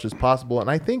them as much as possible. And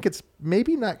I think it's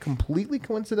maybe not completely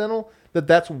coincidental that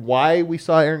that's why we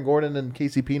saw Aaron Gordon and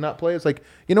KCP not play. It's like,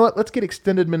 you know what? Let's get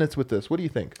extended minutes with this. What do you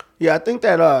think? Yeah, I think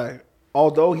that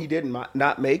although he did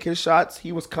not make his shots,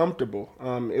 he was comfortable.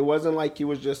 It wasn't like he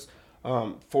was just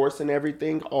forcing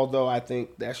everything, although I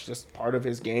think that's just part of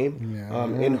his game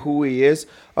and who he is.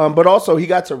 But also he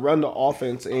got to run the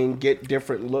offense and get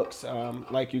different looks,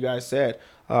 like you guys said.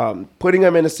 Putting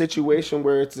him in a situation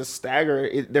where it's a stagger,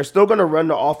 they're still going to run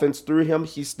the offense through him.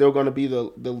 He's still going to be the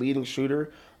leading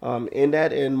shooter in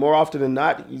that, and more often than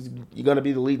not, you're going to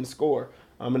be the leading scorer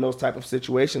in those type of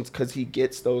situations because he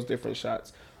gets those different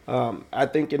shots. I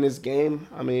think in this game,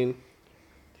 I mean,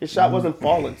 his shot wasn't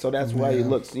falling, so that's why he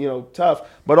looks, tough.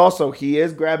 But also, he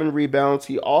is grabbing rebounds.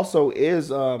 He also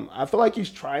is, I feel like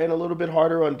he's trying a little bit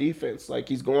harder on defense. Like,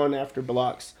 he's going after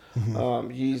blocks.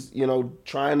 He's,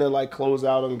 trying to, like, close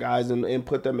out on guys and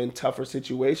put them in tougher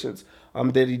situations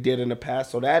that he did in the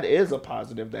past. So that is a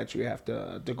positive that you have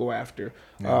to go after.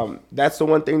 That's the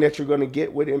one thing that you're going to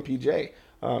get with MPJ.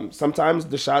 Sometimes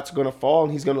the shots are going to fall,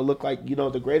 and he's going to look like,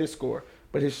 the greatest scorer.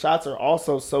 But his shots are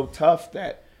also so tough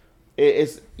that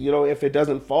it's, if it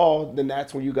doesn't fall, then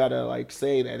that's when you got to, like,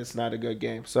 say that it's not a good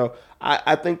game. So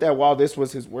I think that while this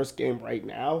was his worst game right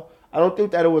now, I don't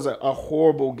think that it was a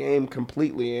horrible game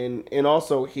completely. And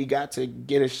also he got to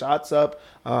get his shots up,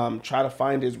 try to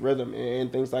find his rhythm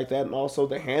and things like that. And also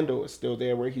the handle is still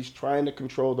there where he's trying to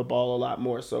control the ball a lot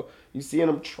more. So you see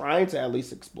him trying to at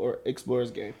least explore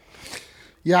his game.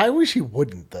 Yeah, I wish he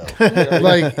wouldn't though.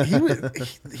 Like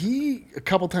he a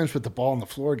couple times with the ball on the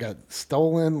floor got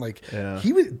stolen. Like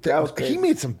he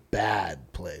made some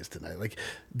bad plays tonight. Like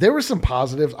there were some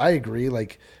positives. I agree.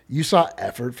 Like you saw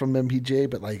effort from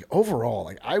MPJ, but like overall,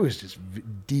 like I was just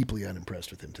deeply unimpressed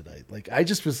with him tonight. Like I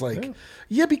just was like,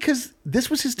 yeah, because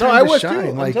this was his time to shine.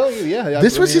 Too. Like I'm telling you,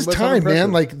 this was his time,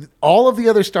 man. Like all of the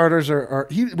other starters are.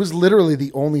 He was literally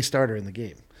the only starter in the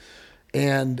game.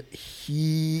 And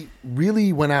he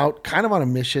really went out kind of on a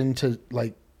mission to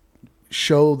like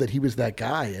show that he was that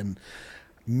guy. And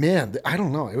man, I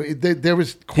don't know. There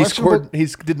was questionable. He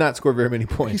did not score very many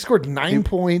points. He scored 9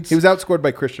 points. He was outscored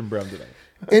by Christian Brown today.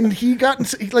 And he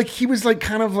was like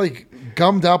kind of like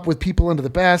gummed up with people into the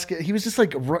basket. He was just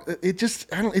like, it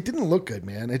didn't look good,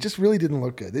 man. It just really didn't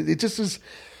look good. It just was.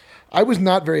 I was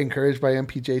not very encouraged by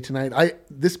MPJ tonight.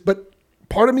 But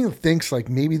part of me thinks like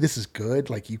maybe this is good.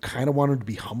 Like you kind of want him to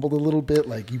be humbled a little bit.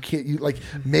 Like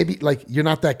maybe like you're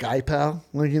not that guy, pal.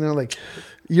 Like like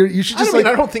you should just I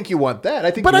don't think you want that.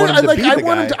 I think but you want him to be the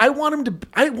guy.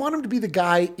 I want him to be the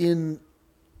guy in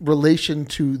relation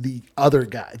to the other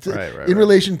guys. Right.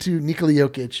 Relation to Nikola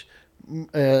Jokic.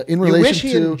 In relation you wish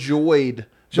he to enjoyed the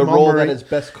Jamal role Murray. that is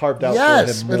best carved out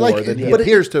Yes, for but him more like- than he but it-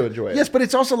 appears to enjoy it. Yes, but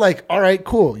it's also like, all right,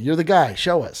 cool. You're the guy.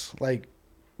 Show us. Like,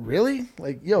 really?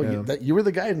 Like, yo, you were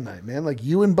the guy tonight, man. Like,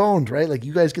 you and Bones, right? Like,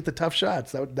 you guys get the tough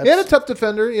shots. That's, He had a tough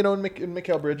defender, in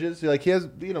Mikal Bridges. Like he has,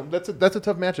 that's a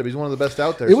tough matchup. He's one of the best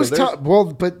out there. It was So there's- tough. Well,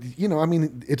 but I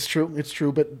mean, it's true. It's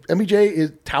true. But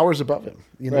MBJ towers above him.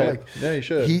 Right. Like Yeah, he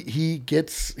should. He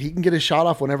can get his shot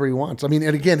off whenever he wants. I mean,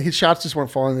 and again, his shots just weren't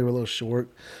falling. They were a little short.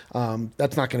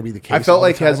 That's not going to be the case. I felt all the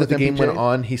like time as with the game MPJ. went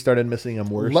on, he started missing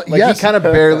them worse. Like, Like yes. he kind of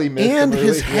barely missed and them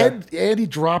his early. head, and he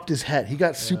dropped his head. He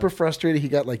got super frustrated. He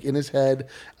got like in his head.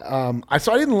 I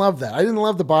didn't love that. I didn't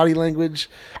love the body language.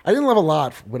 I didn't love a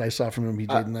lot what I saw from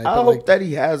MPJ tonight. I but, hope like, that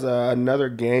he has another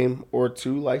game or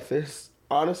two like this.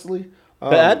 Honestly,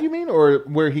 Bad, you mean, or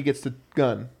where he gets the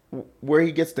gun? where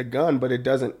he gets the gun, but it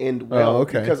doesn't end well.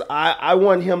 okay. Because I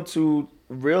want him to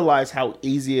realize how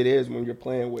easy it is when you're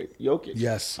playing with Jokic.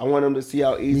 Yes. I want him to see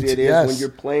how easy too, it is yes. when you're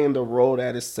playing the role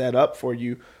that is set up for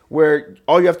you, where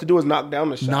all you have to do is knock down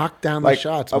the shot. Knock down the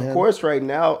shots, Of man. course, right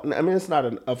now, I mean, it's not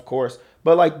an of course,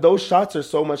 but like those shots are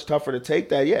so much tougher to take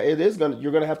that,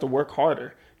 you're going to have to work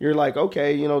harder. You're like,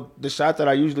 okay, the shot that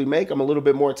I usually make, I'm a little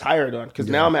bit more tired on because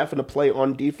now I'm having to play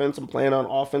on defense. I'm playing on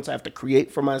offense. I have to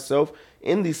create for myself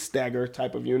in these stagger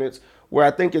type of units where I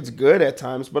think it's good at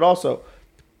times, but also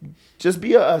just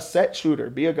be a set shooter.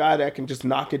 Be a guy that can just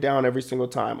knock it down every single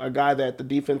time. A guy that the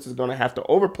defense is going to have to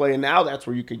overplay, and now that's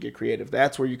where you could get creative.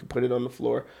 That's where you can put it on the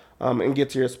floor and get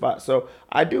to your spot. So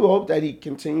I do hope that he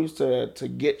continues to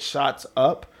get shots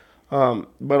up.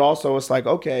 But also it's like,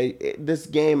 okay, this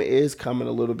game is coming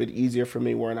a little bit easier for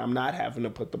me where I'm not having to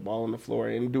put the ball on the floor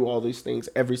and do all these things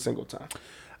every single time.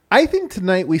 I think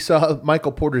tonight we saw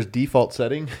Michael Porter's default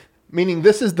setting, meaning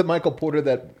this is the Michael Porter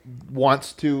that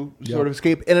wants to sort of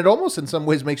escape. And it almost in some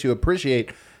ways makes you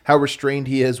appreciate how restrained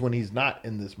he is when he's not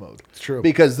in this mode. It's true.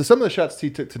 Because some of the shots he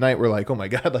took tonight were like, oh my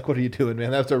God, like what are you doing,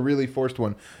 man? That's a really forced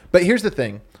one. But here's the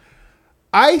thing.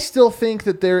 I still think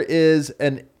that there is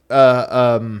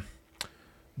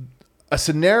a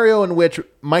scenario in which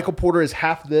Michael Porter is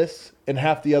half this and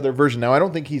half the other version. Now, I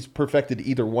don't think he's perfected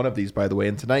either one of these, by the way.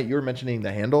 And tonight, you were mentioning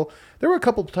the handle. There were a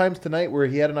couple of times tonight where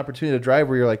he had an opportunity to drive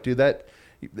where you're like, dude,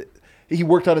 he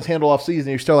worked on his handle off season.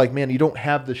 You're still like, man, you don't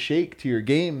have the shake to your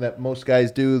game that most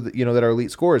guys do, that are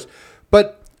elite scorers.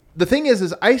 But the thing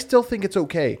is I still think it's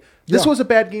okay. This was a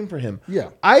bad game for him. Yeah.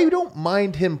 I don't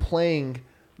mind him playing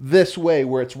this way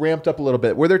where it's ramped up a little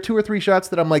bit. Were there 2 or 3 shots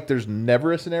that I'm like, there's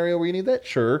never a scenario where you need that?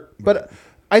 Sure. But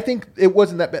I think it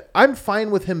wasn't that bad. I'm fine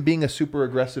with him being a super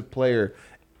aggressive player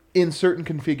in certain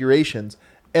configurations.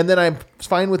 And then I'm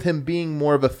fine with him being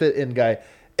more of a fit-in guy.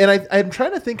 And I'm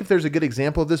trying to think if there's a good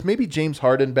example of this. Maybe James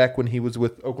Harden back when he was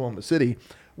with Oklahoma City,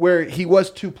 where he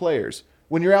was 2 players.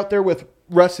 When you're out there with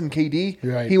Russ and KD,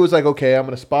 Right. he was like, okay, I'm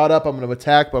going to spot up, I'm going to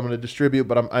attack, but I'm going to distribute,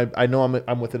 but I know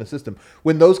I'm within a system.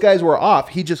 When those guys were off,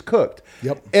 he just cooked.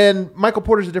 Yep. And Michael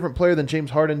Porter's a different player than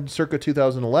James Harden circa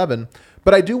 2011,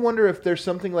 but I do wonder if there's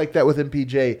something like that with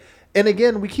MPJ. And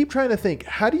again, we keep trying to think,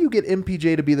 how do you get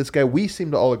MPJ to be this guy? We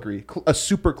seem to all agree, a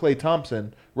super Klay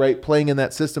Thompson, right, playing in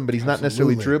that system, but he's not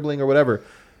necessarily dribbling or whatever.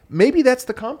 Maybe that's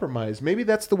the compromise. Maybe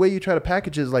that's the way you try to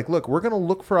package it is like, look, we're going to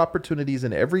look for opportunities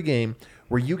in every game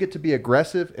where you get to be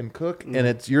aggressive and cook,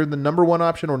 and you're the number 1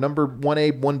 option or number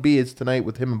 1A, 1B is tonight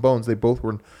with him and Bones. They both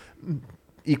were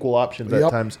equal options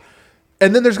at times.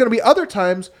 And then there's going to be other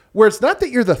times where it's not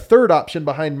that you're the 3rd option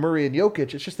behind Murray and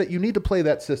Jokic. It's just that you need to play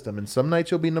that system. And some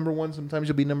nights you'll be number 1, sometimes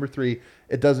you'll be number 3.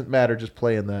 It doesn't matter. Just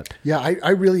play in that. Yeah,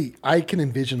 I can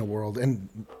envision a world, and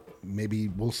maybe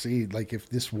we'll see, like, if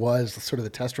this was sort of the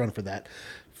test run for that.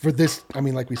 For this, I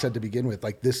mean, like we said to begin with,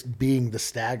 like this being the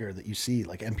stagger that you see,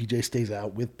 like MPJ stays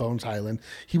out with Bones Highland.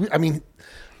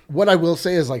 What I will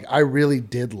say is, like, I really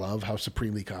did love how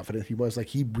supremely confident he was. Like,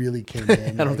 he really came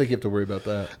in. I don't think you have to worry about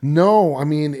that. No, I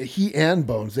mean, he and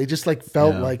Bones, they just like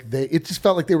felt like it just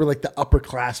felt like they were like the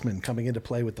upperclassmen coming into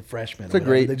play with the freshmen. It's a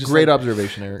great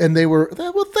observation, Eric. And they were,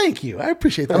 well, thank you. I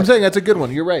appreciate that. I'm saying that's a good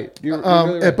one. You're right. You're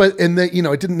really right. But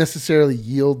it didn't necessarily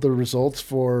yield the results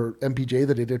for MPJ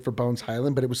that it did for Bones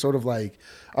Highland, but it was sort of like,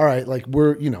 all right, like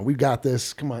we got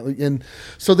this. Come on. And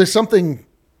so there's something,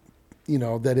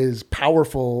 that is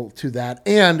powerful to that.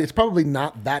 And it's probably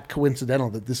not that coincidental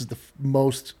that this is the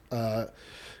most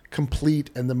complete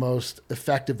and the most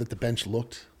effective that the bench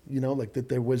looked. Like that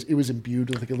it was imbued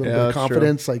with like a little bit of that's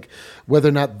confidence, like whether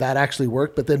or not that actually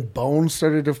worked. But then Bones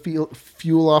started to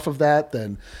fuel off of that.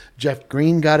 Then Jeff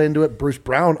Green got into it. Bruce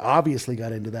Brown obviously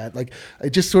got into that. Like it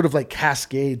just sort of like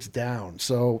cascades down.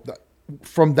 So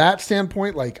from that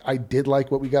standpoint, like I did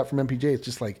like what we got from MPJ. It's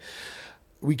just like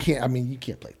you can't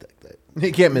play that.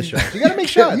 You can't miss shots. You got to make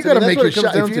shots. You got to make your your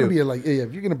shot. If you're gonna be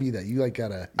if you're gonna be that, you like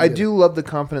gotta. I do love the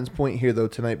confidence point here though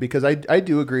tonight because I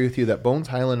do agree with you that Bones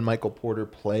Hyland and Michael Porter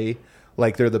play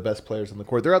like they're the best players on the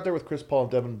court. They're out there with Chris Paul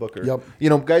and Devin Booker.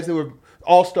 Yep. Guys that were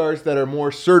all-stars that are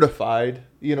more certified,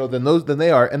 than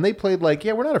they are, and they played like,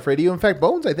 we're not afraid of you. In fact,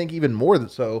 Bones, I think even more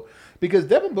so because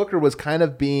Devin Booker was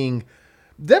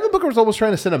almost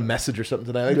trying to send a message or something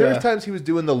tonight. Like there was times he was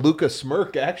doing the Luka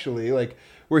smirk actually, like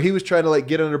where he was trying to like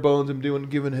get under Bones and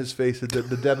giving his face the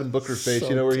Devin Booker face,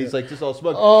 where he's like just all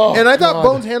smug. Oh, and I thought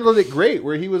Bones handled it great,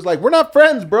 where he was like, "We're not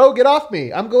friends, bro. Get off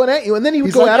me. I'm going at you." And then he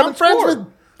would go at him. I'm friends with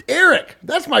Eric.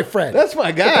 That's my friend. That's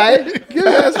my guy.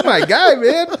 That's my guy,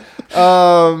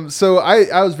 man. So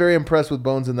I was very impressed with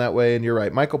Bones in that way. And you're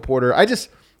right, Michael Porter.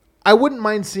 I wouldn't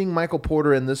mind seeing Michael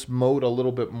Porter in this mode a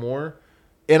little bit more.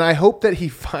 And I hope that he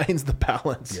finds the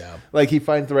balance. Yeah. Like he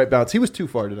finds the right balance. He was too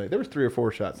far tonight. There was 3 or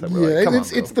 4 shots that were like, come on,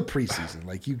 bro. It's the preseason.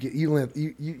 Like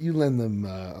you lend them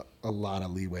a lot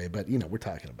of leeway, but we're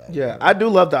talking about it. Yeah, I do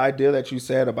love the idea that you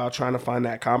said about trying to find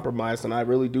that compromise, and I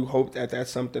really do hope that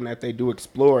that's something that they do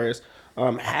explore is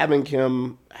having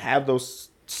him have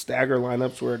those stagger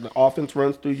lineups where the offense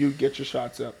runs through you, get your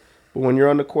shots up. But when you're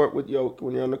on the court with Yoke,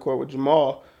 when you're on the court with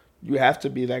Jamal, you have to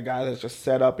be that guy that's just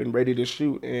set up and ready to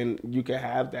shoot, and you can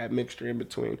have that mixture in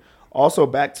between. Also,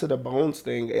 back to the Bones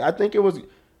thing, I think it was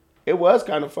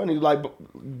kind of funny. Like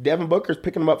Devin Booker's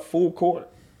picking him up full court,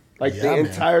 like the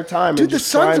entire time. Dude, and the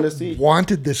just trying Suns to see.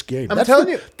 wanted this game. I'm telling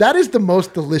you, that is the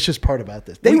most delicious part about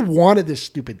this. They wanted this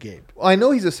stupid game. Well, I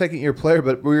know he's a second-year player,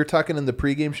 but we were talking in the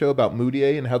pregame show about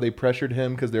Moutier and how they pressured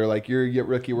him because they're like, "You're a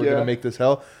rookie. We're going to make this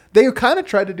hell." They kind of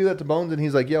tried to do that to Bones, and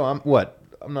he's like, "Yo, I'm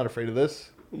not afraid of this."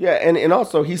 Yeah, and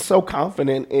also he's so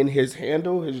confident in his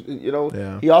handle.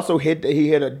 He also hit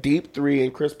a deep 3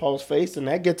 in Chris Paul's face, and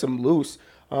that gets him loose.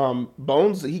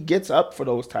 Bones, he gets up for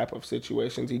those type of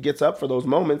situations. He gets up for those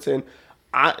moments, and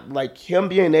I like him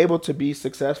being able to be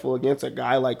successful against a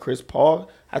guy like Chris Paul.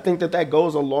 I think that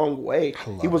goes a long way.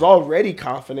 He was already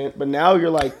confident, but now you're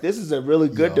like, this is a really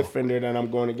good defender that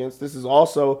I'm going against. This is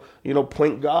also,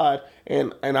 point guard,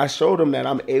 and I showed him that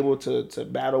I'm able to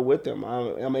battle with him.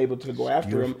 I'm able to go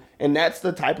after him, and that's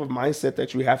the type of mindset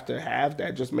that you have to have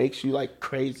that just makes you like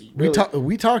crazy. Really.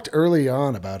 We talked early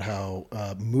on about how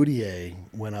Moutier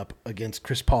went up against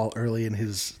Chris Paul early in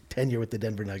his tenure with the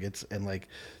Denver Nuggets, and like,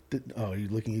 you're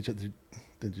looking at each other.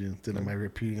 Am I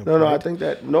repeating? No. I think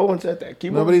that no one said that.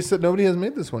 Nobody has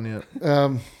made this one yet.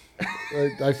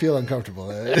 I feel uncomfortable.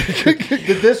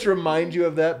 Did this remind you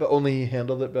of that, but only he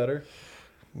handled it better?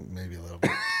 Maybe a little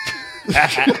bit.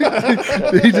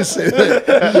 Did he just say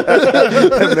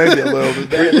that? Maybe a little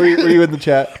bit. Were you in the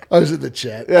chat? I was in the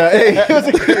chat. Yeah, hey, it was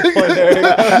a great point, Eric.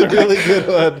 That was a really good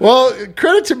one. Well,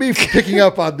 credit to me for picking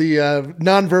up on the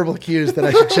nonverbal cues that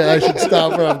I should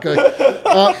stop where I'm going.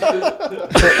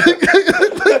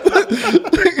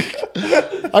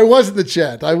 I was in the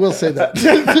chat. I will say that.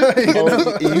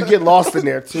 You get lost in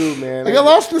there too, man. I got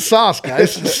lost in the sauce,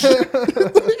 guys.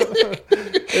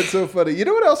 It's so funny. You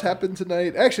know what else happened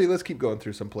tonight? Actually, let's keep going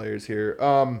through some players here.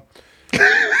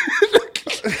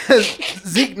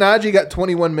 Zeke Naji got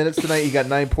 21 minutes tonight. He got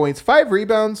 9 points, 5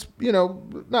 rebounds.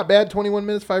 Not bad. 21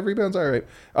 minutes, 5 rebounds. All right.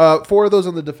 4 of those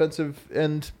on the defensive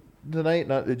end tonight,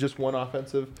 not just one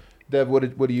offensive. Dev, how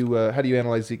do you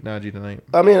analyze Zeke Naji tonight?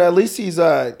 I mean, at least he's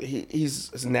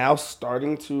now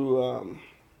starting to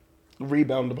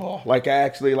rebound the ball. Like,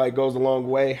 actually, goes a long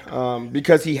way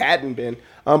because he hadn't been.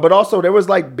 But also, there was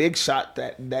big shot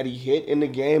that he hit in the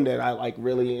game that I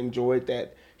really enjoyed.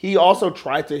 That he also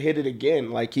tried to hit it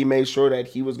again. Like, he made sure that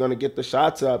he was going to get the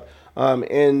shots up,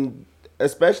 and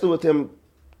especially with him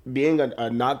being a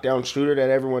knockdown shooter that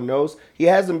everyone knows, he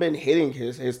hasn't been hitting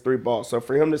his 3 balls. So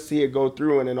for him to see it go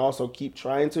through and then also keep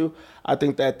trying to, I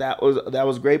think that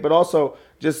was great. But also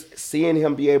just seeing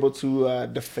him be able to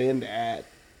defend at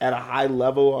a high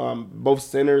level, both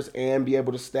centers, and be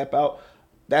able to step out,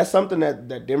 that's something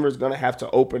that Denver's going to have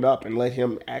to open up and let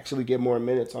him actually get more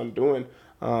minutes on doing,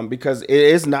 because it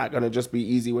is not going to just be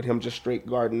easy with him just straight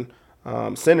guarding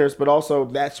centers, but also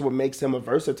that's what makes him a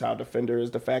versatile defender is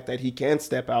the fact that he can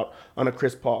step out on a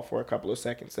Chris Paul for a couple of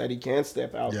seconds, that he can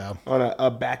step out on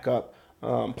a backup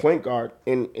point guard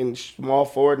in small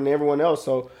forward and everyone else.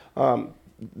 So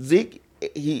Zeke,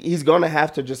 he's going to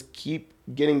have to just keep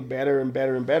getting better and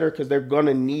better and better because they're going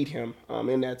to need him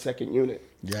in that second unit.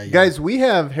 Yeah. Guys, we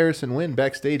have Harrison Wynn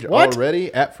backstage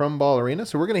already at From Ball Arena,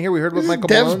 so we're going to hear. We heard what Michael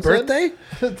Dev's Malone birthday?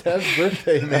 said. Dev's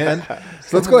birthday, man.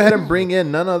 So let's go ahead and bring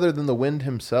in none other than the Wind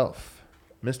himself,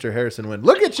 Mr. Harrison Wynn.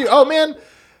 Look at you. Oh, man.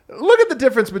 Look at the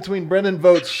difference between Brendan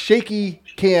Vogt's shaky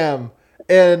cam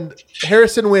and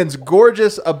Harrison Wynn's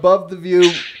gorgeous above the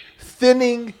view,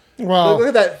 thinning. Well, look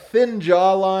at that thin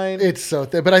jawline. It's so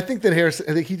thin. But I think that Harrison,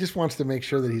 I think he just wants to make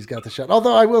sure that he's got the shot.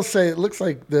 Although I will say, it looks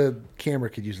like the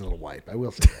camera could use a little wipe. I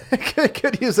will say that.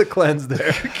 could use a cleanse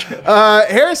there.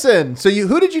 Harrison, so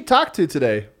who did you talk to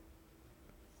today?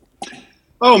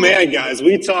 Oh, man, guys.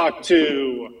 We talked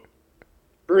to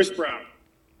Bruce Brown.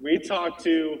 We talked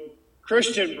to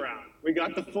Christian Brown. We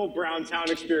got the full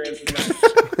Browntown experience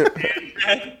tonight.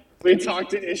 And we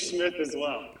talked to Ish Smith as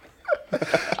well.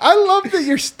 I love that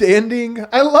you're standing.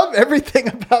 I love everything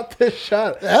about this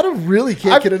shot. Adam really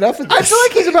can't get enough of this. I feel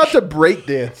like he's about to break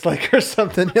dance, or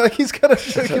something. Like he's gonna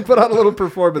put on a little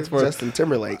performance for Justin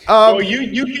Timberlake. Well,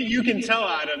 you can tell,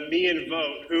 Adam, me and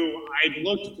Vogt, who I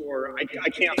looked for, I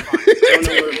can't find. I don't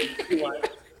know where he went.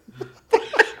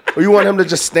 Or you want him to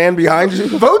just stand behind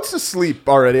you? Vogt's asleep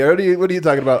already. What are you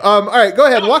talking about? All right, go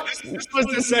ahead. This was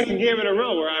the second game in a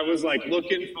row where I was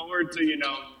looking forward to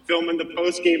filming the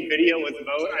post game video with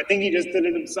Vogt. I think he just did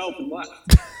it himself and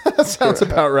left. That sounds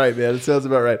about right, man. It sounds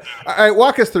about right. All right,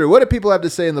 walk us through. What did people have to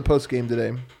say in the post game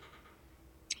today?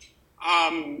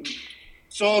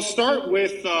 So I'll start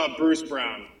with Bruce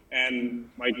Brown and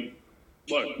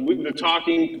look, the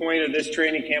talking point of this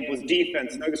training camp was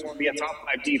defense. Nuggets want to be a top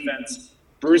 5 defense.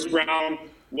 Bruce Brown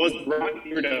was brought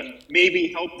here to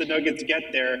maybe help the Nuggets get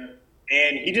there.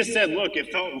 And he just said, look,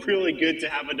 it felt really good to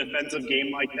have a defensive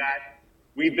game like that.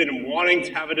 We've been wanting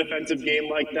to have a defensive game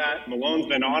like that. Malone's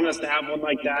been on us to have one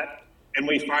like that. And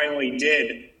we finally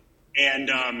did.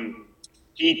 And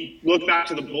he looked back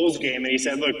to the Bulls game and he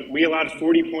said, look, we allowed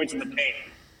 40 points in the paint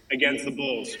against the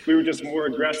Bulls. We were just more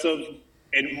aggressive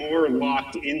and more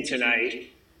locked in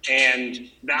tonight. And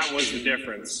that was the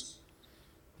difference.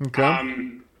 Okay.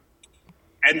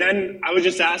 And then I was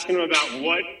just asking him about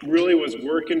what really was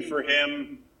working for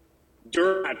him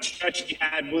during that stretch he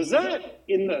had. Was that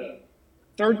in the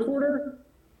third quarter?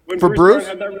 When For Bruce?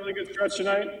 Brown had that really good stretch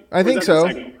tonight? I think so.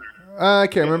 I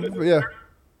can't remember. Yeah.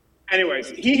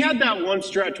 Anyways, he had that one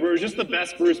stretch where it was just the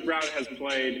best Bruce Brown has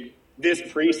played this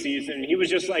preseason. He was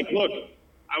just like, look,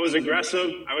 I was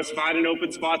aggressive. I was finding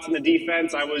open spots in the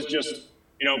defense. I was just,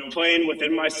 playing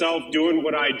within myself, doing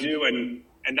what I do, and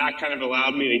that kind of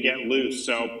allowed me to get loose.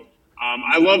 So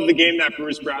I love the game that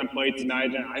Bruce Brown played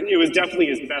tonight. It was definitely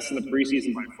his best in the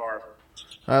preseason by far.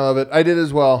 I love it. I did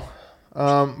as well.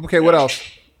 Okay, what else?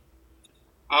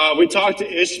 We talked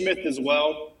to Ish Smith as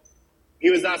well. He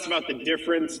was asked about the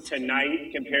difference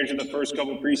tonight compared to the first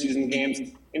couple preseason games,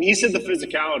 and he said the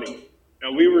physicality.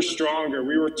 We were stronger,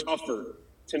 we were tougher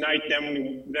tonight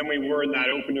than we were in that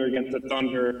opener against the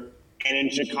Thunder and in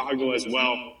Chicago as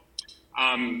well.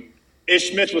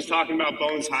 Ish Smith was talking about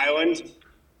Bones Highland.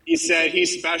 He said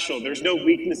he's special. There's no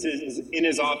weaknesses in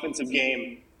his offensive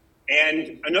game.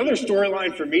 And another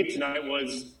storyline for me tonight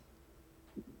was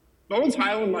Bones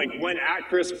Highland went at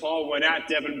Chris Paul, went at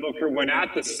Devin Booker, went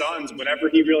at the Suns whenever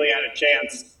he really had a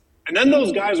chance. And then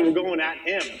those guys were going at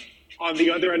him on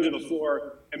the other end of the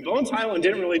floor. And Bones Highland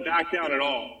didn't really back down at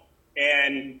all.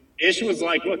 And Ish was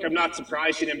like, look, I'm not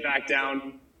surprised he didn't back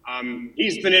down.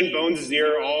 He's been in Bones'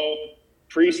 ear all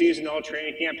preseason, all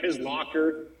training camp. His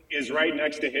locker is right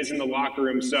next to his in the locker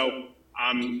room. So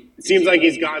it seems like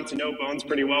he's gotten to know Bones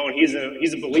pretty well, and he's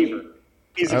a believer.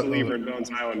 He's a believer in Bones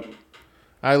Highland.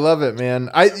 I love it, man.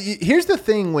 Here's the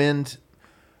thing, Wind.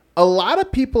 A lot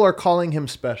of people are calling him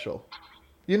special.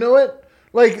 You know what?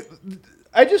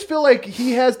 I just feel like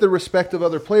he has the respect of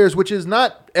other players, which is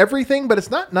not everything, but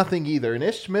it's not nothing either. And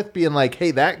Ish Smith being like,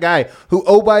 hey, that guy who,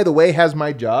 oh, by the way, has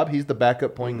my job. He's the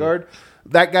backup point guard.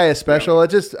 That guy is special.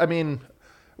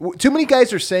 Too many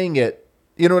guys are saying it.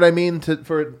 You know what I mean?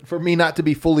 For me not to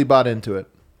be fully bought into it.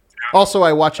 Also,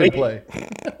 I watch him play.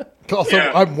 Also,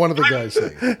 I'm one of the guys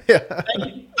saying.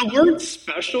 The word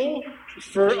special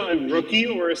for a rookie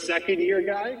or a second-year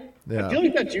guy, I feel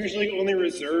like that's usually only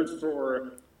reserved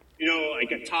for,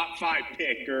 a top 5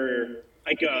 pick or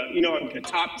a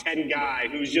top 10 guy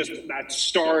who's just that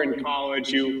star in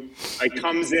college who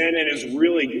comes in and is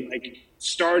really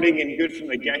starting and good from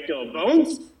the get-go.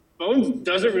 Bones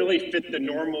doesn't really fit the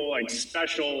normal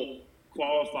special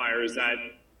qualifiers that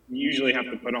you usually have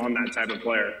to put on that type of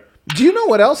player. Do you know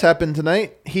what else happened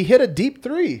tonight? He hit a deep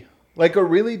 3, a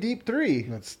really deep 3.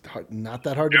 That's not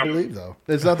that hard to believe, though.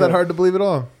 It's not that hard to believe at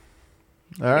all.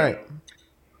 All right.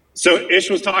 So Ish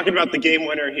was talking about the game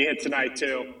winner he hit tonight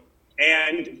too.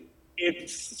 And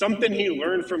it's something he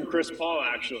learned from Chris Paul,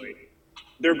 actually.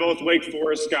 They're both Wake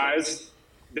Forest guys.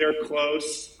 They're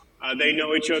close. They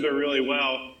know each other really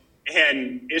well.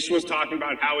 And Ish was talking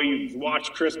about how he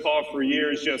watched Chris Paul for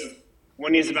years. Just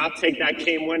when he's about to take that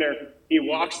game winner, he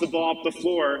walks the ball up the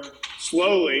floor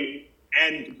slowly,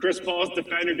 and Chris Paul's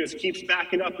defender just keeps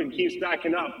backing up and keeps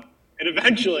backing up. And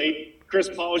eventually, Chris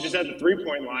Paul is just at the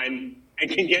three-point line and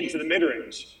can get into the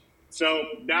mid-range. So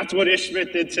that's what Ish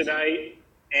Smith did tonight.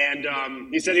 And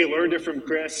he said he learned it from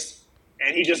Chris,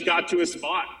 and he just got to his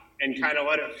spot and kind of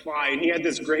let it fly. And he had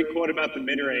this great quote about the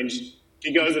mid-range.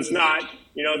 He goes, it's not,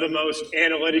 the most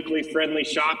analytically friendly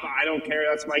shot, but I don't care.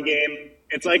 That's my game.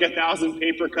 It's like 1,000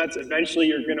 paper cuts. Eventually,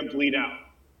 you're going to bleed out.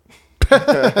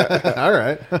 All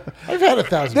right. I've had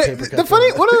 1,000 paper cuts. The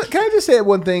funny, can I just say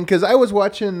one thing? Because I was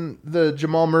watching the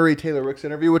Jamal Murray Taylor Rooks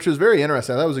interview, which was very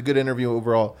interesting. That was a good interview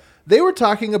overall. They were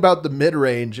talking about the mid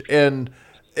range and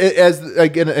it's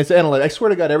analytics. I swear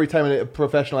to God, every time a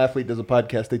professional athlete does a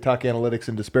podcast, they talk analytics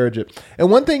and disparage it.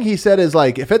 And one thing he said is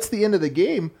like, if it's the end of the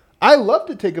game, I love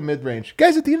to take a mid-range.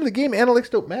 Guys, at the end of the game, analytics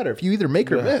don't matter. If you either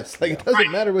make or miss. Like, it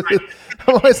doesn't matter with it.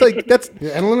 I'm always like, that's...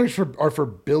 Yeah, analytics are for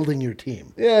building your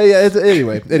team. Yeah.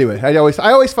 Anyway, I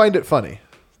always find it funny.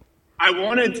 I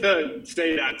wanted to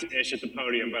say that to Ish at the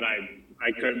podium, but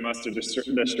I couldn't muster the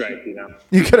strength,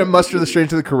 You couldn't muster the strength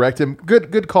to correct him.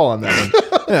 Good call on that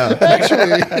one. Yeah.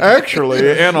 Actually,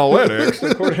 analytics.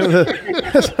 According to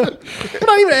I'm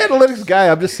not even an analytics guy.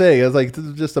 I'm just saying. It's like, this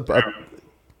is just a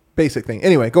basic thing.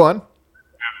 Anyway, go on.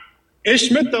 Ish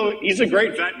Smith, though, he's a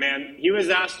great vet, man. He was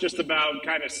asked just about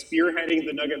kind of spearheading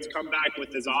the Nuggets comeback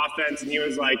with his offense, and he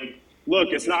was like, look,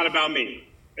 it's not about me.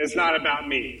 It's not about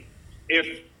me.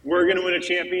 If we're going to win a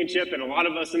championship, and a lot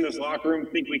of us in this locker room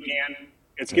think we can,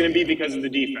 it's going to be because of the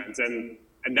defense, and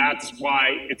that's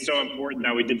why it's so important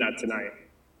that we did that tonight.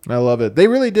 I love it. They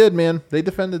really did, man. They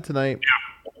defended tonight.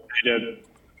 Yeah,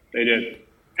 they did.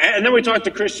 And then we talked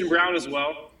to Christian Braun as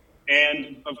well.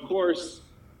 And, of course,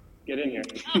 get in here.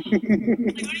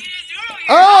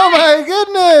 Oh, my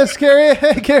goodness, Carrie.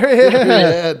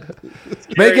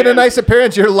 Making a nice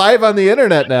appearance. You're live on the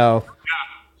internet now.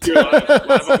 Yeah, you're live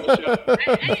on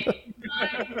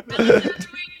the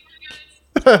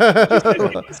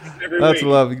show. That's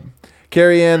lovely.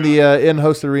 Carrie Ann, the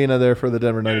in-host arena there for the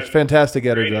Denver Nuggets. Fantastic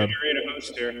at her job. Arena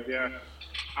host here, yeah.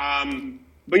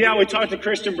 But, yeah, we talked to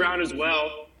Christian Braun as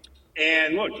well.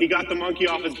 And look, he got the monkey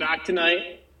off his back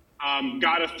tonight,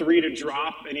 got a 3 to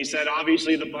drop, and he said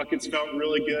obviously the buckets felt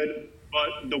really good,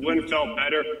 but the win felt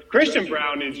better. Christian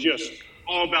Braun is just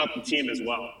all about the team as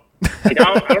well. Like,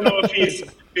 I don't know if he's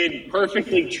been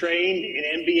perfectly trained in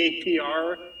NBA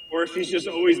PR or if he's just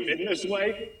always been this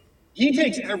way. He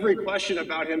takes every question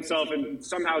about himself and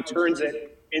somehow turns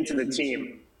it into the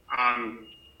team.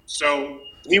 So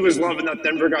he was loving that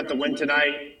Denver got the win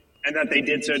tonight and that they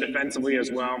did so defensively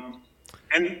as well.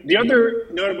 And the other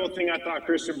notable thing I thought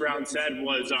Christian Braun said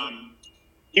was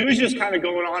he was just kind of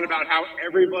going on about how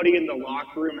everybody in the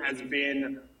locker room has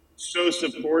been so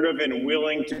supportive and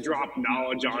willing to drop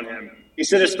knowledge on him. He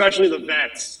said especially the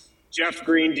vets, Jeff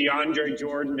Green, DeAndre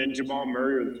Jordan, and Jamal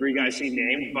Murray are the 3 guys he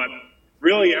named, but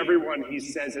really everyone, he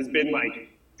says, has been like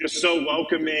just so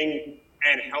welcoming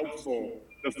and helpful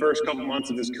the first couple months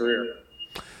of his career.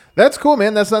 That's cool,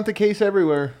 man. That's not the case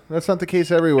everywhere.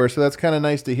 So that's kind of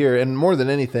nice to hear. And more than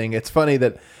anything, it's funny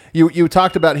that you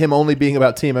talked about him only being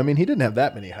about team. I mean, he didn't have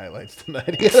that many highlights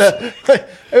tonight. It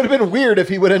would have been weird if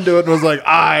he went into it and was like,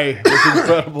 I was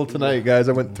incredible tonight, guys.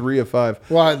 I went 3 of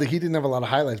 5. Well, he didn't have a lot of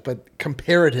highlights, but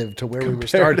comparative to where we were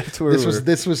starting,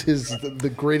 this was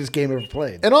the greatest game ever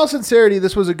played. In all sincerity,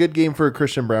 this was a good game for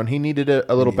Christian Braun. He needed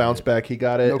a little bounce back. He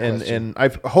got it, and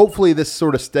hopefully this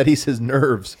sort of steadies his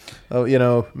nerves.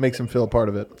 Makes him feel a part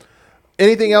of it.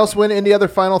 Anything else? Any other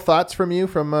final thoughts from you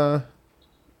from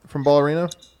Ball Arena?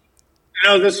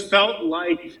 This felt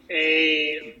like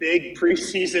a big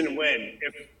preseason win.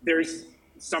 If there's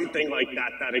something like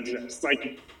that exists,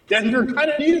 like Denver kind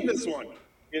of needed this one.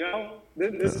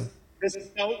 This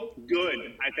felt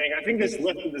good. I think this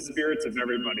lifted the spirits of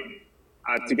everybody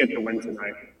to get the win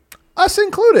tonight. Us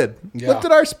included,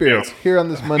 lifted our spirits here on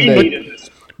this Monday.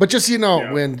 But just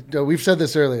when we've said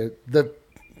this earlier, the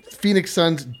Phoenix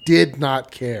Suns did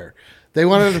not care. They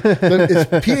wanted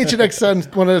PHNX Suns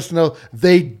wanted us to know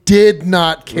they did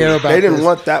not care about. They didn't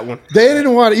want that one. They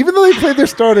didn't want it, even though they played their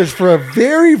starters for a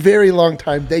very, very long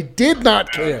time. They did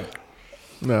not care.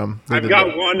 No, I've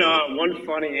got one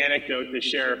funny anecdote to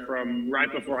share from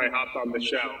right before I hopped on the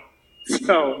show.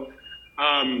 So,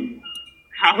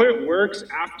 how it works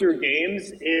after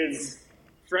games is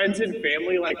friends and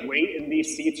family like wait in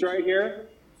these seats right here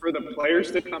for the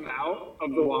players to come out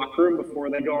of the locker room before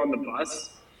they go on the bus.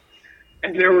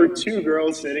 And there were 2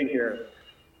 girls sitting here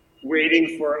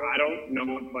waiting for, I don't know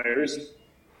what players.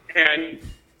 And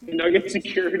the Nugget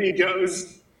security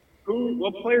goes,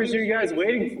 what players are you guys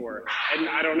waiting for? And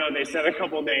I don't know, they said a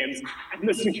couple names. And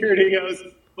the security goes,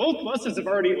 both buses have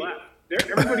already left.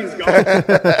 Everybody's gone. And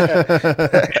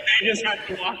they just had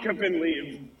to walk up and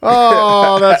leave.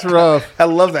 Oh, that's rough. I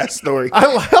love that story. I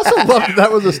also love that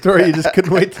was a story you just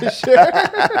couldn't wait to share.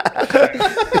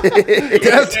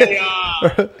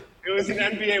 It was an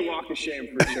NBA walk of shame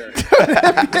for sure.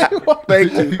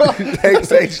 Thank you.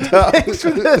 Thanks, H-Top. Thanks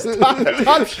for this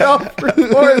top shelf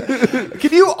report.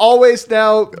 Can you always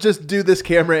now just do this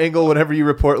camera angle whenever you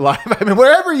report live? I mean,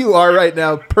 wherever you are right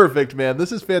now, perfect, man.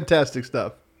 This is fantastic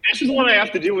stuff. This is what I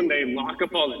have to do when they lock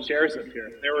up all the chairs up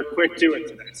here. They were quick to it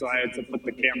today, so I had to put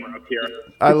the camera up here.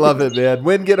 I love it, man.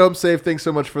 Win, get home safe. Thanks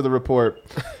so much for the report.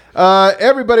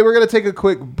 Everybody, we're going to take a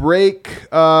quick break.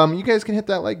 You guys can hit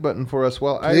that like button for us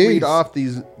while I read off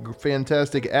these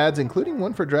fantastic ads, including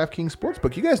one for DraftKings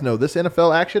Sportsbook. You guys know this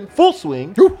NFL action, full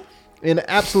swing. In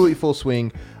absolutely full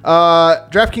swing.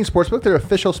 DraftKings Sportsbook, their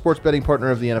official sports betting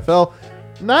partner of the NFL.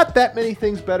 Not that many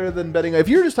things better than betting. If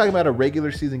you're just talking about a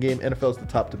regular season game, NFL's the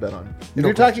top to bet on. If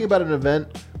you're talking about an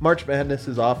event, March Madness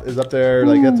is up there.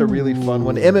 Like, that's a really fun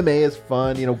one. MMA is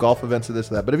fun. Golf events are this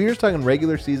and that. But if you're just talking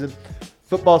regular season,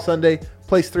 football Sunday,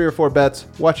 place 3 or 4 bets,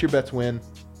 watch your bets win.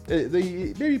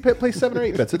 Maybe play 7 or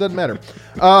 8 bets. It doesn't matter.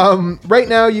 Right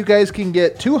now, you guys can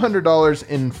get $200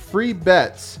 in free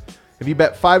bets if you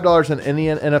bet $5 on any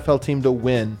NFL team to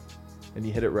win, and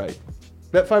you hit it right.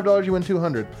 Bet $5, you win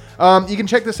 $200. You can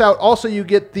check this out. Also, you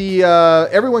get the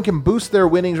everyone can boost their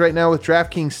winnings right now with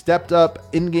DraftKings stepped up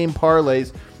in-game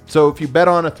parlays. So if you bet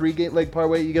on a 3-leg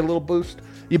parlay, you get a little boost.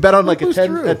 You bet on like a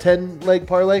 10-leg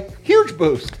parlay, huge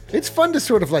boost. It's fun to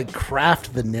sort of like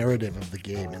craft the narrative of the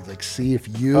game and like see if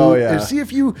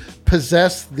you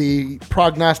possess the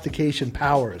prognostication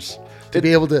powers to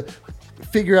be able to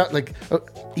figure out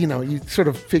you sort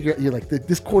of figure out you're like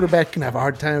this quarterback can have a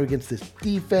hard time against this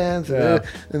defense, and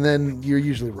then you're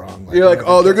usually wrong. You're like,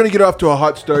 oh, they're going to get off to a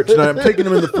hot start tonight. I'm taking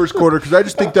them in the first quarter because I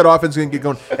just think that offense is going to get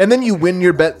going. And then you win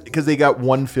your bet because they got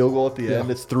 1 field goal at the end.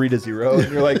 It's 3-0,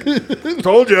 and you're like,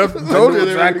 told you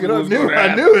exactly. I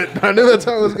knew it. I knew that's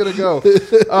how it was going to go.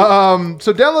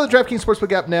 So download the DraftKings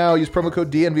Sportsbook app now. Use promo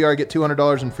code DNVR. Get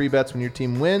 $200 in free bets when your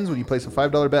team wins when you place a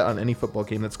 $5 bet on any football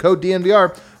game. That's code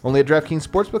DNVR. Only at DraftKings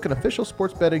Sportsbook, an official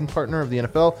sports betting partner of the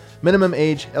NFL. Minimum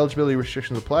age, eligibility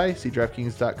restrictions apply. See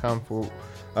DraftKings.com for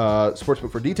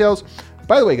sportsbook for details.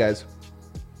 By the way, guys,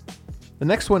 the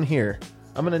next one here,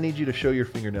 I'm going to need you to show your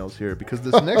fingernails here because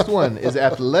this next one is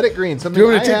Athletic Greens. Do you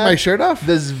want me to take my shirt off?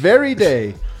 This very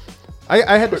day.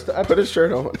 I had to put his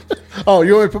shirt on. Oh,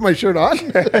 you want me to put my shirt on?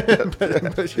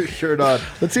 Put your shirt on.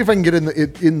 Let's see if I can get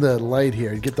in the light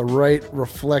here and get the right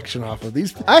reflection off of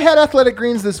these. I had Athletic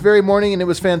Greens this very morning, and it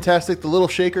was fantastic. The little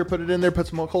shaker, put it in there, put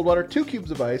some cold water, 2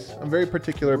 cubes of ice. I'm very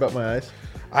particular about my ice.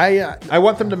 I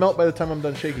want them to melt by the time I'm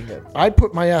done shaking it. I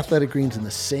put my Athletic Greens in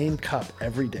the same cup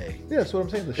every day. Yeah, that's what I'm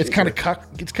saying. It's kind of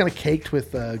caked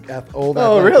with old.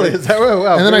 Oh, really? Is that right?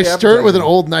 Wow, and then I stir it with an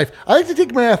old knife. I like to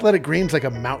take my Athletic Greens like a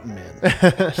mountain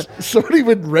man. Somebody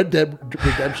with Red Dead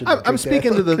Redemption. I'm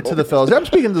speaking to the fellas. I'm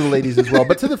speaking to the ladies as well,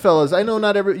 but to the fellas, I know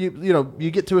not every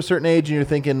you get to a certain age and you're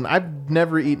thinking I've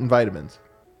never eaten vitamins.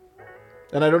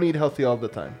 And I don't eat healthy all the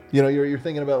time. You're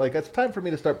thinking about it's time for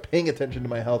me to start paying attention to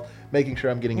my health, making sure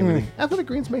I'm getting everything. Athletic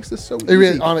Greens makes this so easy.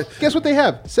 Really, guess what they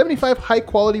have? 75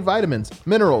 high-quality vitamins,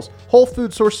 minerals, whole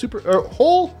food sourced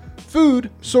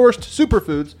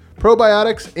superfoods,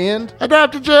 probiotics, and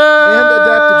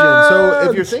adaptogens. So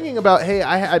if you're thinking about, hey,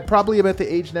 I probably am at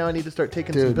the age now I need to start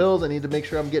taking some pills. I need to make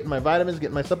sure I'm getting my vitamins,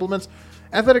 getting my supplements.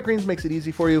 Athletic Greens makes it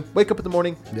easy for you. Wake up in the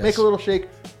morning, make a little shake,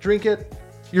 drink it.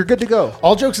 You're good to go.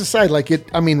 All jokes aside,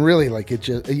 vitamins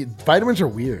are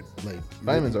weird.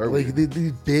 Vitamins are weird.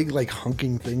 These big,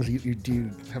 hunking things. You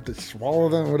have to swallow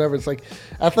them or whatever. It's like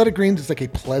Athletic Greens is like a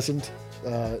pleasant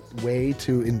way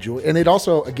to enjoy, and it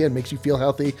also again makes you feel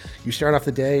healthy. You start off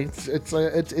the day. It's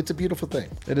a beautiful thing.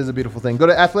 It is a beautiful thing. Go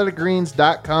to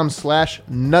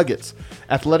athleticgreens.com/nuggets.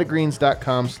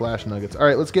 athleticgreens.com/nuggets. All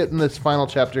right, let's get in this final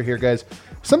chapter here, guys.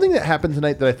 Something that happened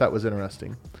tonight that I thought was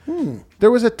interesting.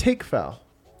 There was a take foul.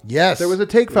 Yes. There was a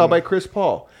take foul by Chris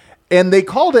Paul. And they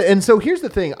called it. And so here's the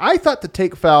thing. I thought the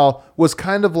take foul was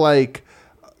kind of like,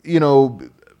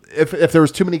 if there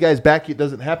was too many guys back, it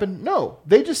doesn't happen. No.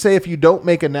 They just say if you don't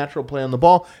make a natural play on the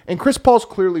ball. And Chris Paul's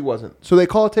clearly wasn't. So they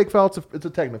call a take foul. It's a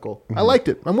technical. I liked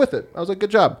it. I'm with it. I was like, good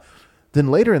job.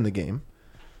 Then later in the game,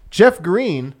 Jeff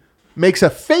Green makes a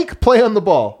fake play on the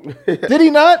ball. Did he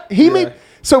not? He made.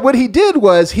 So what he did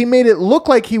was he made it look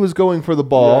like he was going for the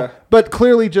ball, but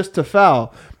clearly just to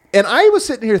foul. And I was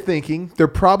sitting here thinking they're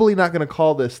probably not going to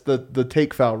call this the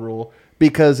take foul rule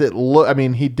because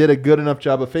he did a good enough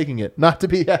job of faking it. Not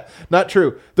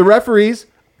true. The referees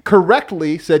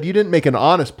correctly said you didn't make an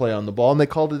honest play on the ball, and they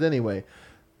called it anyway.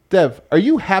 Dev, are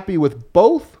you happy with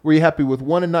both? Were you happy with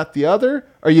one and not the other?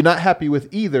 Are you not happy with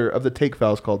either of the take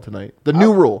fouls called tonight? The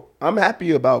new rule. I'm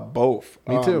happy about both.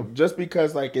 Me too. Just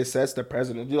because it sets the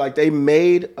precedent. They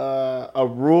made a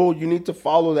rule. You need to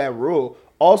follow that rule.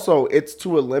 Also, it's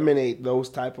to eliminate those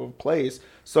type of plays.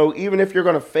 So even if you're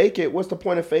going to fake it, what's the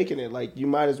point of faking it? You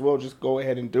might as well just go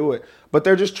ahead and do it. But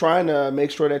they're just trying to make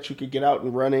sure that you could get out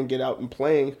and running, get out and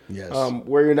playing,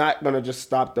 where you're not going to just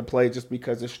stop the play just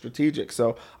because it's strategic.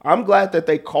 So I'm glad that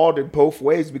they called it both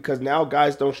ways because now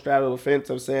guys don't straddle the fence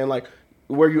of saying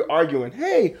where you're arguing,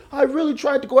 hey, I really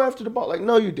tried to go after the ball.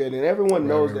 No, you didn't. Everyone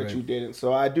knows that you didn't.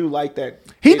 So I do like that.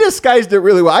 He disguised it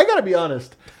really well. I got to be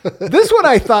honest. This one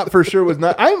I thought for sure was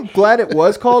not. I'm glad it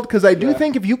was called because I do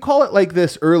think if you call it like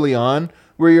this early on,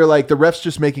 where you're the ref's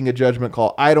just making a judgment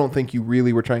call, I don't think you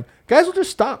really were trying. Guys will just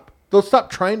stop. They'll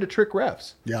stop trying to trick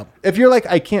refs. Yeah. If you're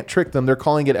I can't trick them, they're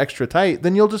calling it extra tight,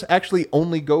 then you'll just actually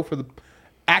only go for the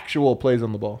actual plays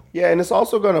on the ball. Yeah, and it's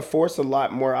also going to force a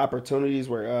lot more opportunities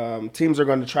where teams are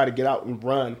going to try to get out and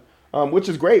run, which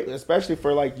is great, especially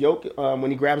for Jokic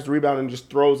when he grabs the rebound and just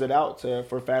throws it out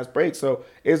for fast breaks. So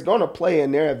it's going to play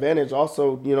in their advantage.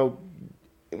 Also,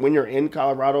 when you're in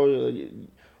Colorado, you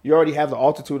already have the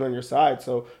altitude on your side.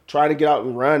 So trying to get out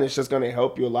and run is just going to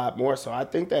help you a lot more. So I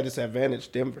think that it's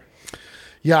advantage Denver.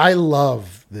 Yeah, I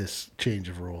love this change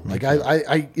of rule.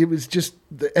 It was just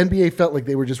the NBA felt like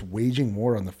they were just waging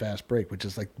war on the fast break, which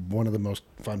is one of the most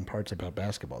fun parts about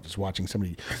basketball. Just watching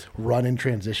somebody run in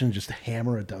transition, just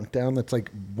hammer a dunk down. That's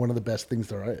one of the best things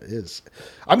there is.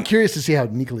 I'm curious to see how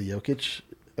Nikola Jokic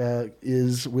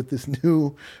is with this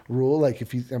new rule.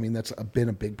 That's been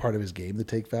a big part of his game, the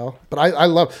take foul. But I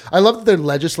love that they're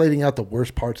legislating out the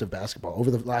worst parts of basketball.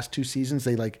 Over the last 2 seasons,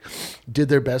 they did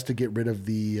their best to get rid of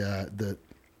the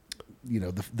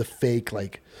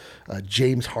fake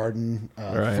James Harden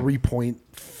 3-point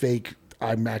fake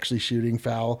I'm actually shooting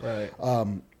foul. Right.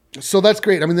 So that's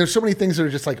great. There's so many things that are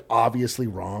just obviously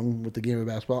wrong with the game of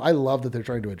basketball. I love that they're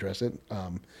trying to address it.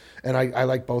 And I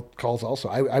like both calls also.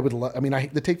 I would love.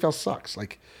 The take foul sucks.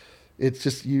 It's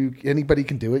just anybody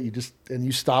can do it.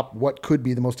 You stop what could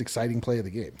be the most exciting play of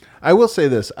the game. I will say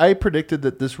this. I predicted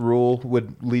that this rule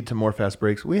would lead to more fast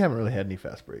breaks. We haven't really had any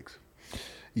fast breaks.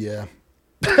 Yeah.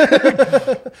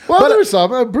 Well, there were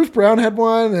some. Bruce Brown had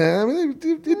one. It's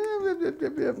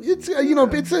you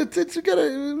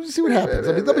gotta see what happens.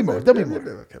 There'll be more.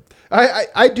 Okay.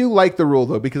 I do like the rule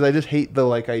though because I just hate the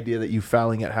idea that you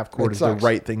fouling at half court is the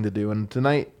right thing to do. And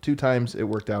tonight, 2 times it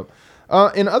worked out.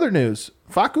 In other news,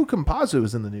 Facu Campazzo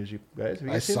is in the news. You guys,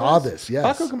 I saw this.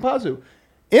 Yes, Facu Campazzo,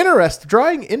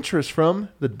 drawing interest from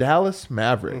the Dallas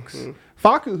Mavericks. Mm-hmm.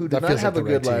 Facu, who did not have a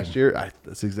good last year,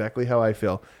 that's exactly how I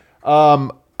feel.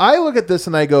 I look at this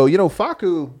and I go,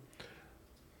 Facu,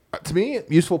 to me,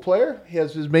 useful player. He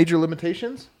has his major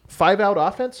limitations. 5-out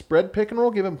offense, spread pick and roll.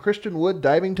 Give him Christian Wood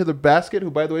diving to the basket, who,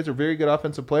 by the way, is a very good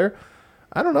offensive player.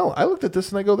 I don't know. I looked at this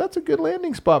and I go, that's a good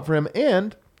landing spot for him.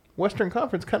 And Western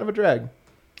Conference, kind of a drag.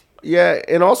 Yeah,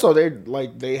 and also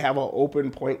they have an open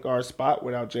point guard spot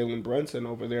without Jalen Brunson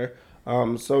over there.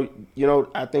 So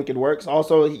I think it works.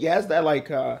 Also, he has that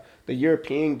the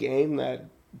European game that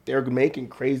they're making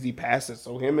crazy passes.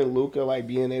 So him and Luka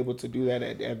being able to do that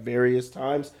at various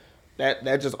times, that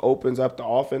just opens up the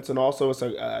offense. And also it's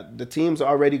the team's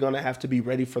already going to have to be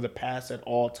ready for the pass at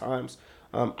all times.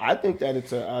 I think that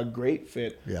it's a great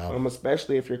fit,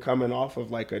 especially if you're coming off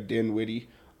of a Dinwiddie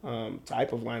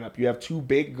type of lineup. You have 2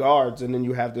 big guards and then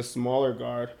you have this smaller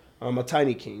guard, a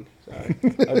tiny king,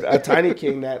 a tiny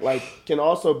king that can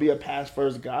also be a pass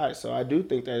first guy. So I do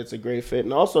think that it's a great fit.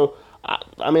 And also,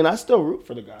 I still root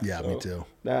for the guy. Yeah, me too.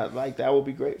 That will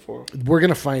be great for him. We're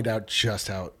gonna find out just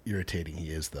how irritating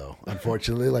he is, though.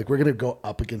 Unfortunately, we're gonna go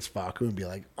up against Facu and be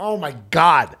like, "Oh my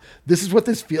God, this is what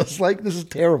this feels like. This is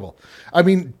terrible."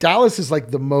 Dallas is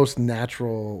the most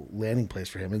natural landing place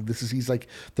for him, and he's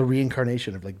the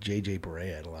reincarnation of JJ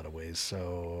Barea in a lot of ways.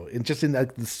 So, and just in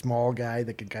the small guy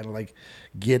that can kind of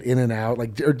get in and out,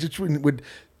 or just would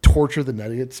torture the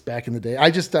Nuggets back in the day.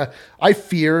 I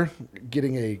fear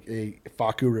getting a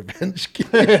Facu revenge game.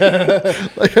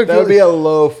 That would be a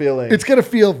low feeling. It's going to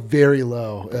feel very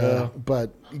low.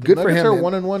 But good for Nuggets him.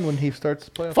 are man. 1-1 when he starts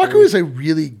playoff. Facu is a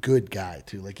really good guy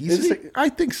too. Like he's, Is just he? like, I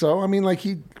think so. I mean, like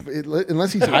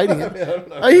unless he's hiding it, I don't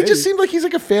know. he Maybe. just seems like he's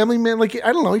like a family man. Like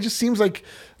I don't know. He just seems like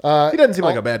He doesn't seem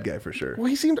like a bad guy for sure. Well,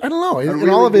 he seemed. I don't know. In really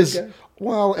all of good his. guy?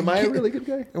 Well, Am I a really good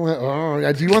guy? Well,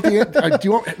 do you want the? Do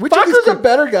you want? Which of these Facu's a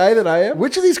better guy than I am.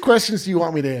 Which of these questions do you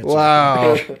want me to answer?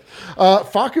 Wow.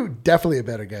 Facu definitely a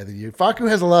better guy than you. Facu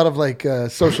has a lot of like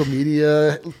social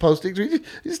media postings. You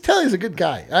just tell he's a good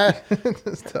guy. I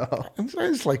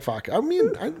just like Facu. I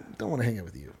mean, I don't want to hang out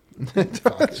with you.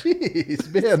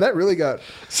 Jeez, man, that really got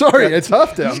Sorry, it's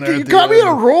tough down there. You at the got me end.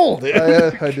 on a roll, dude.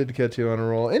 I did catch you on a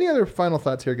roll. Any other final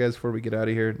thoughts here, guys, before we get out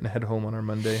of here and head home on our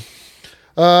Monday?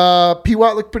 P.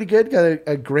 Watt looked pretty good. Got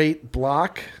a great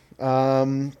block.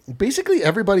 Basically,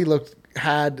 everybody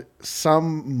had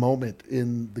some moment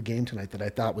in the game tonight that I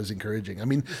thought was encouraging. I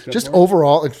mean, just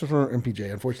overall, except for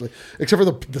MPJ, unfortunately, except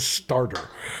for the starter.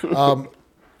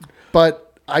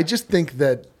 But I just think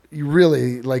that you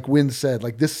really, like Wynn said,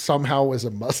 like this somehow was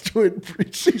a must-win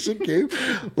preseason game.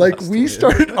 Like we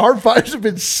started, our vibes have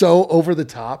been so over the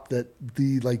top that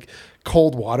the like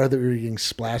cold water that we were getting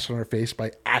splashed on our face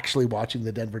by actually watching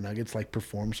the Denver Nuggets like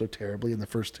perform so terribly in the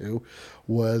first two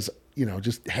was,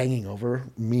 just hanging over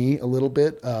me a little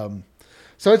bit.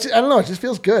 So it's, I don't know. It just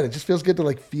feels good. It just feels good to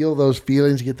like feel those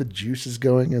feelings, get the juices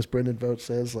going, as Brendan Vogt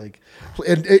says. Like,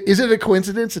 and is it a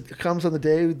coincidence? It comes on the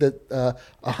day that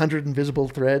 100 Invisible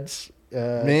Threads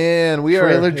Man, we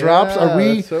trailer are drops. Yeah, Are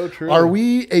we? that's so true. Are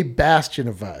we a bastion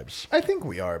of vibes? I think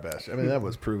we are best. I mean, that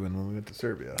was proven when we went to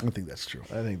Serbia. I think that's true.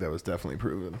 I think that was definitely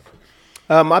proven.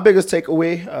 My biggest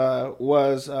takeaway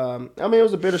was, it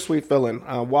was a bittersweet feeling.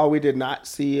 While we did not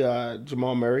see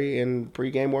Jamal Murray in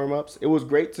pregame warmups, it was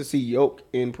great to see Yoke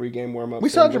in pregame warmups. We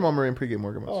saw Jamal Murray in pregame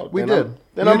warmups. Oh, we then did.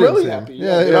 Then You I'm didn't really see him. happy.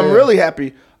 Yeah, I'm really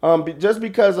happy. Just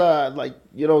because,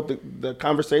 the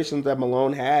conversations that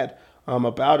Malone had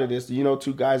about it is,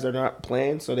 two guys are not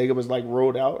playing, so they was like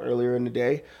rolled out earlier in the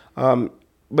day.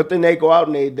 But then they go out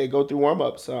and they go through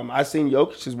warm-ups. I seen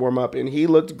Jokic's warm-up, and he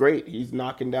looked great. He's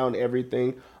knocking down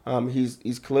everything.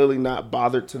 He's clearly not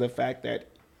bothered to the fact that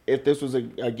if this was a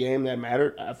game that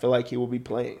mattered, I feel like he will be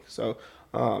playing. So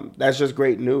that's just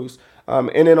great news.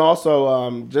 And then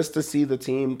also just to see the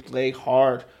team play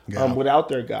hard without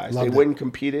their guys. They went and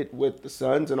competed with the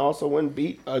Suns and also went and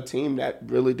beat a team that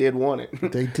really did want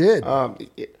it. They did.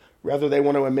 Whether they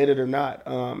want to admit it or not.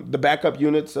 The backup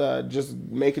units just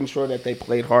making sure that they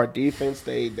played hard defense.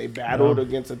 They battled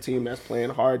against a team that's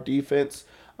playing hard defense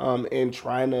and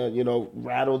trying to,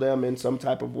 rattle them in some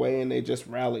type of way, and they just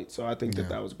rallied. So I think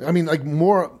that was great. I mean, like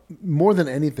more than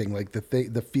anything, like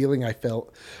the feeling I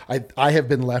felt I have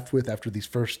been left with after these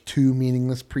first two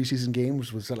meaningless preseason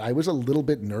games was that I was a little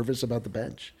bit nervous about the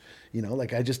bench.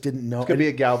 Like I just didn't know. It could be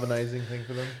a galvanizing thing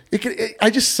for them. I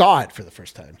just saw it for the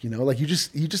first time. Like you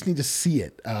just need to see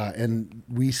it, and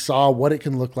we saw what it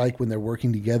can look like when they're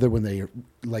working together, when they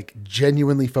like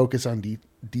genuinely focus on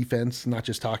defense, not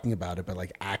just talking about it, but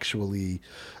like actually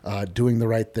doing the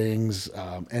right things.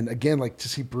 And again, like to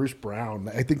see Bruce Brown,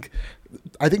 I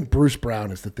think Bruce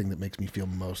Brown is the thing that makes me feel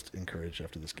most encouraged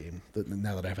after this game.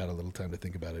 Now that I've had a little time to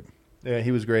think about it. Yeah,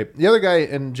 he was great. The other guy,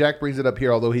 and Jack brings it up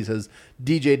here, although he says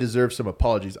DJ deserves some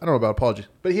apologies. I don't know about apologies,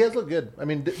 but he has looked good. I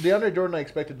mean, DeAndre Jordan, I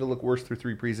expected to look worse through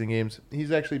 3 preseason games.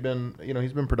 He's actually been,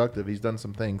 he's been productive. He's done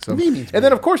some things. So, and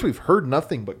then, of course, we've heard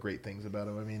nothing but great things about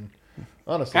him. I mean,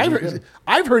 honestly.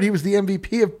 I've heard he was the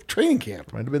MVP of training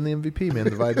camp. Might have been the MVP, man. The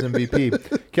Vibes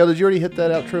MVP. Kel, did you already hit that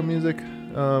outro music?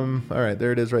 All right,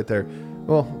 there it is right there.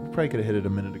 Well, probably could have hit it a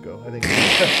minute ago. I think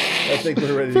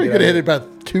we're ready to go. You could have hit it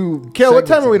about 2 Kel, what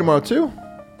time are we tomorrow? 2? All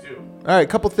right,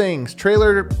 couple things.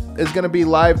 Trailer is going to be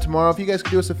live tomorrow. If you guys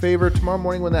could do us a favor, tomorrow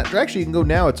morning when that... Actually, you can go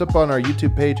now. It's up on our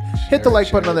YouTube page. Hit the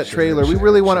like button on that trailer. We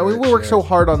really want to... We work so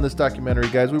hard on this documentary,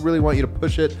 guys. We really want you to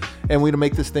push it, and we to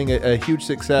make this thing a huge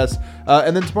success.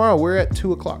 And then tomorrow, we're at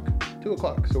 2 o'clock. 2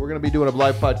 o'clock. So we're going to be doing a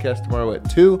live podcast tomorrow at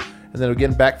 2, and then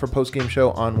again back for post-game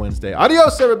show on Wednesday.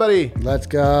 Adios, everybody. Let's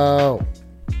go.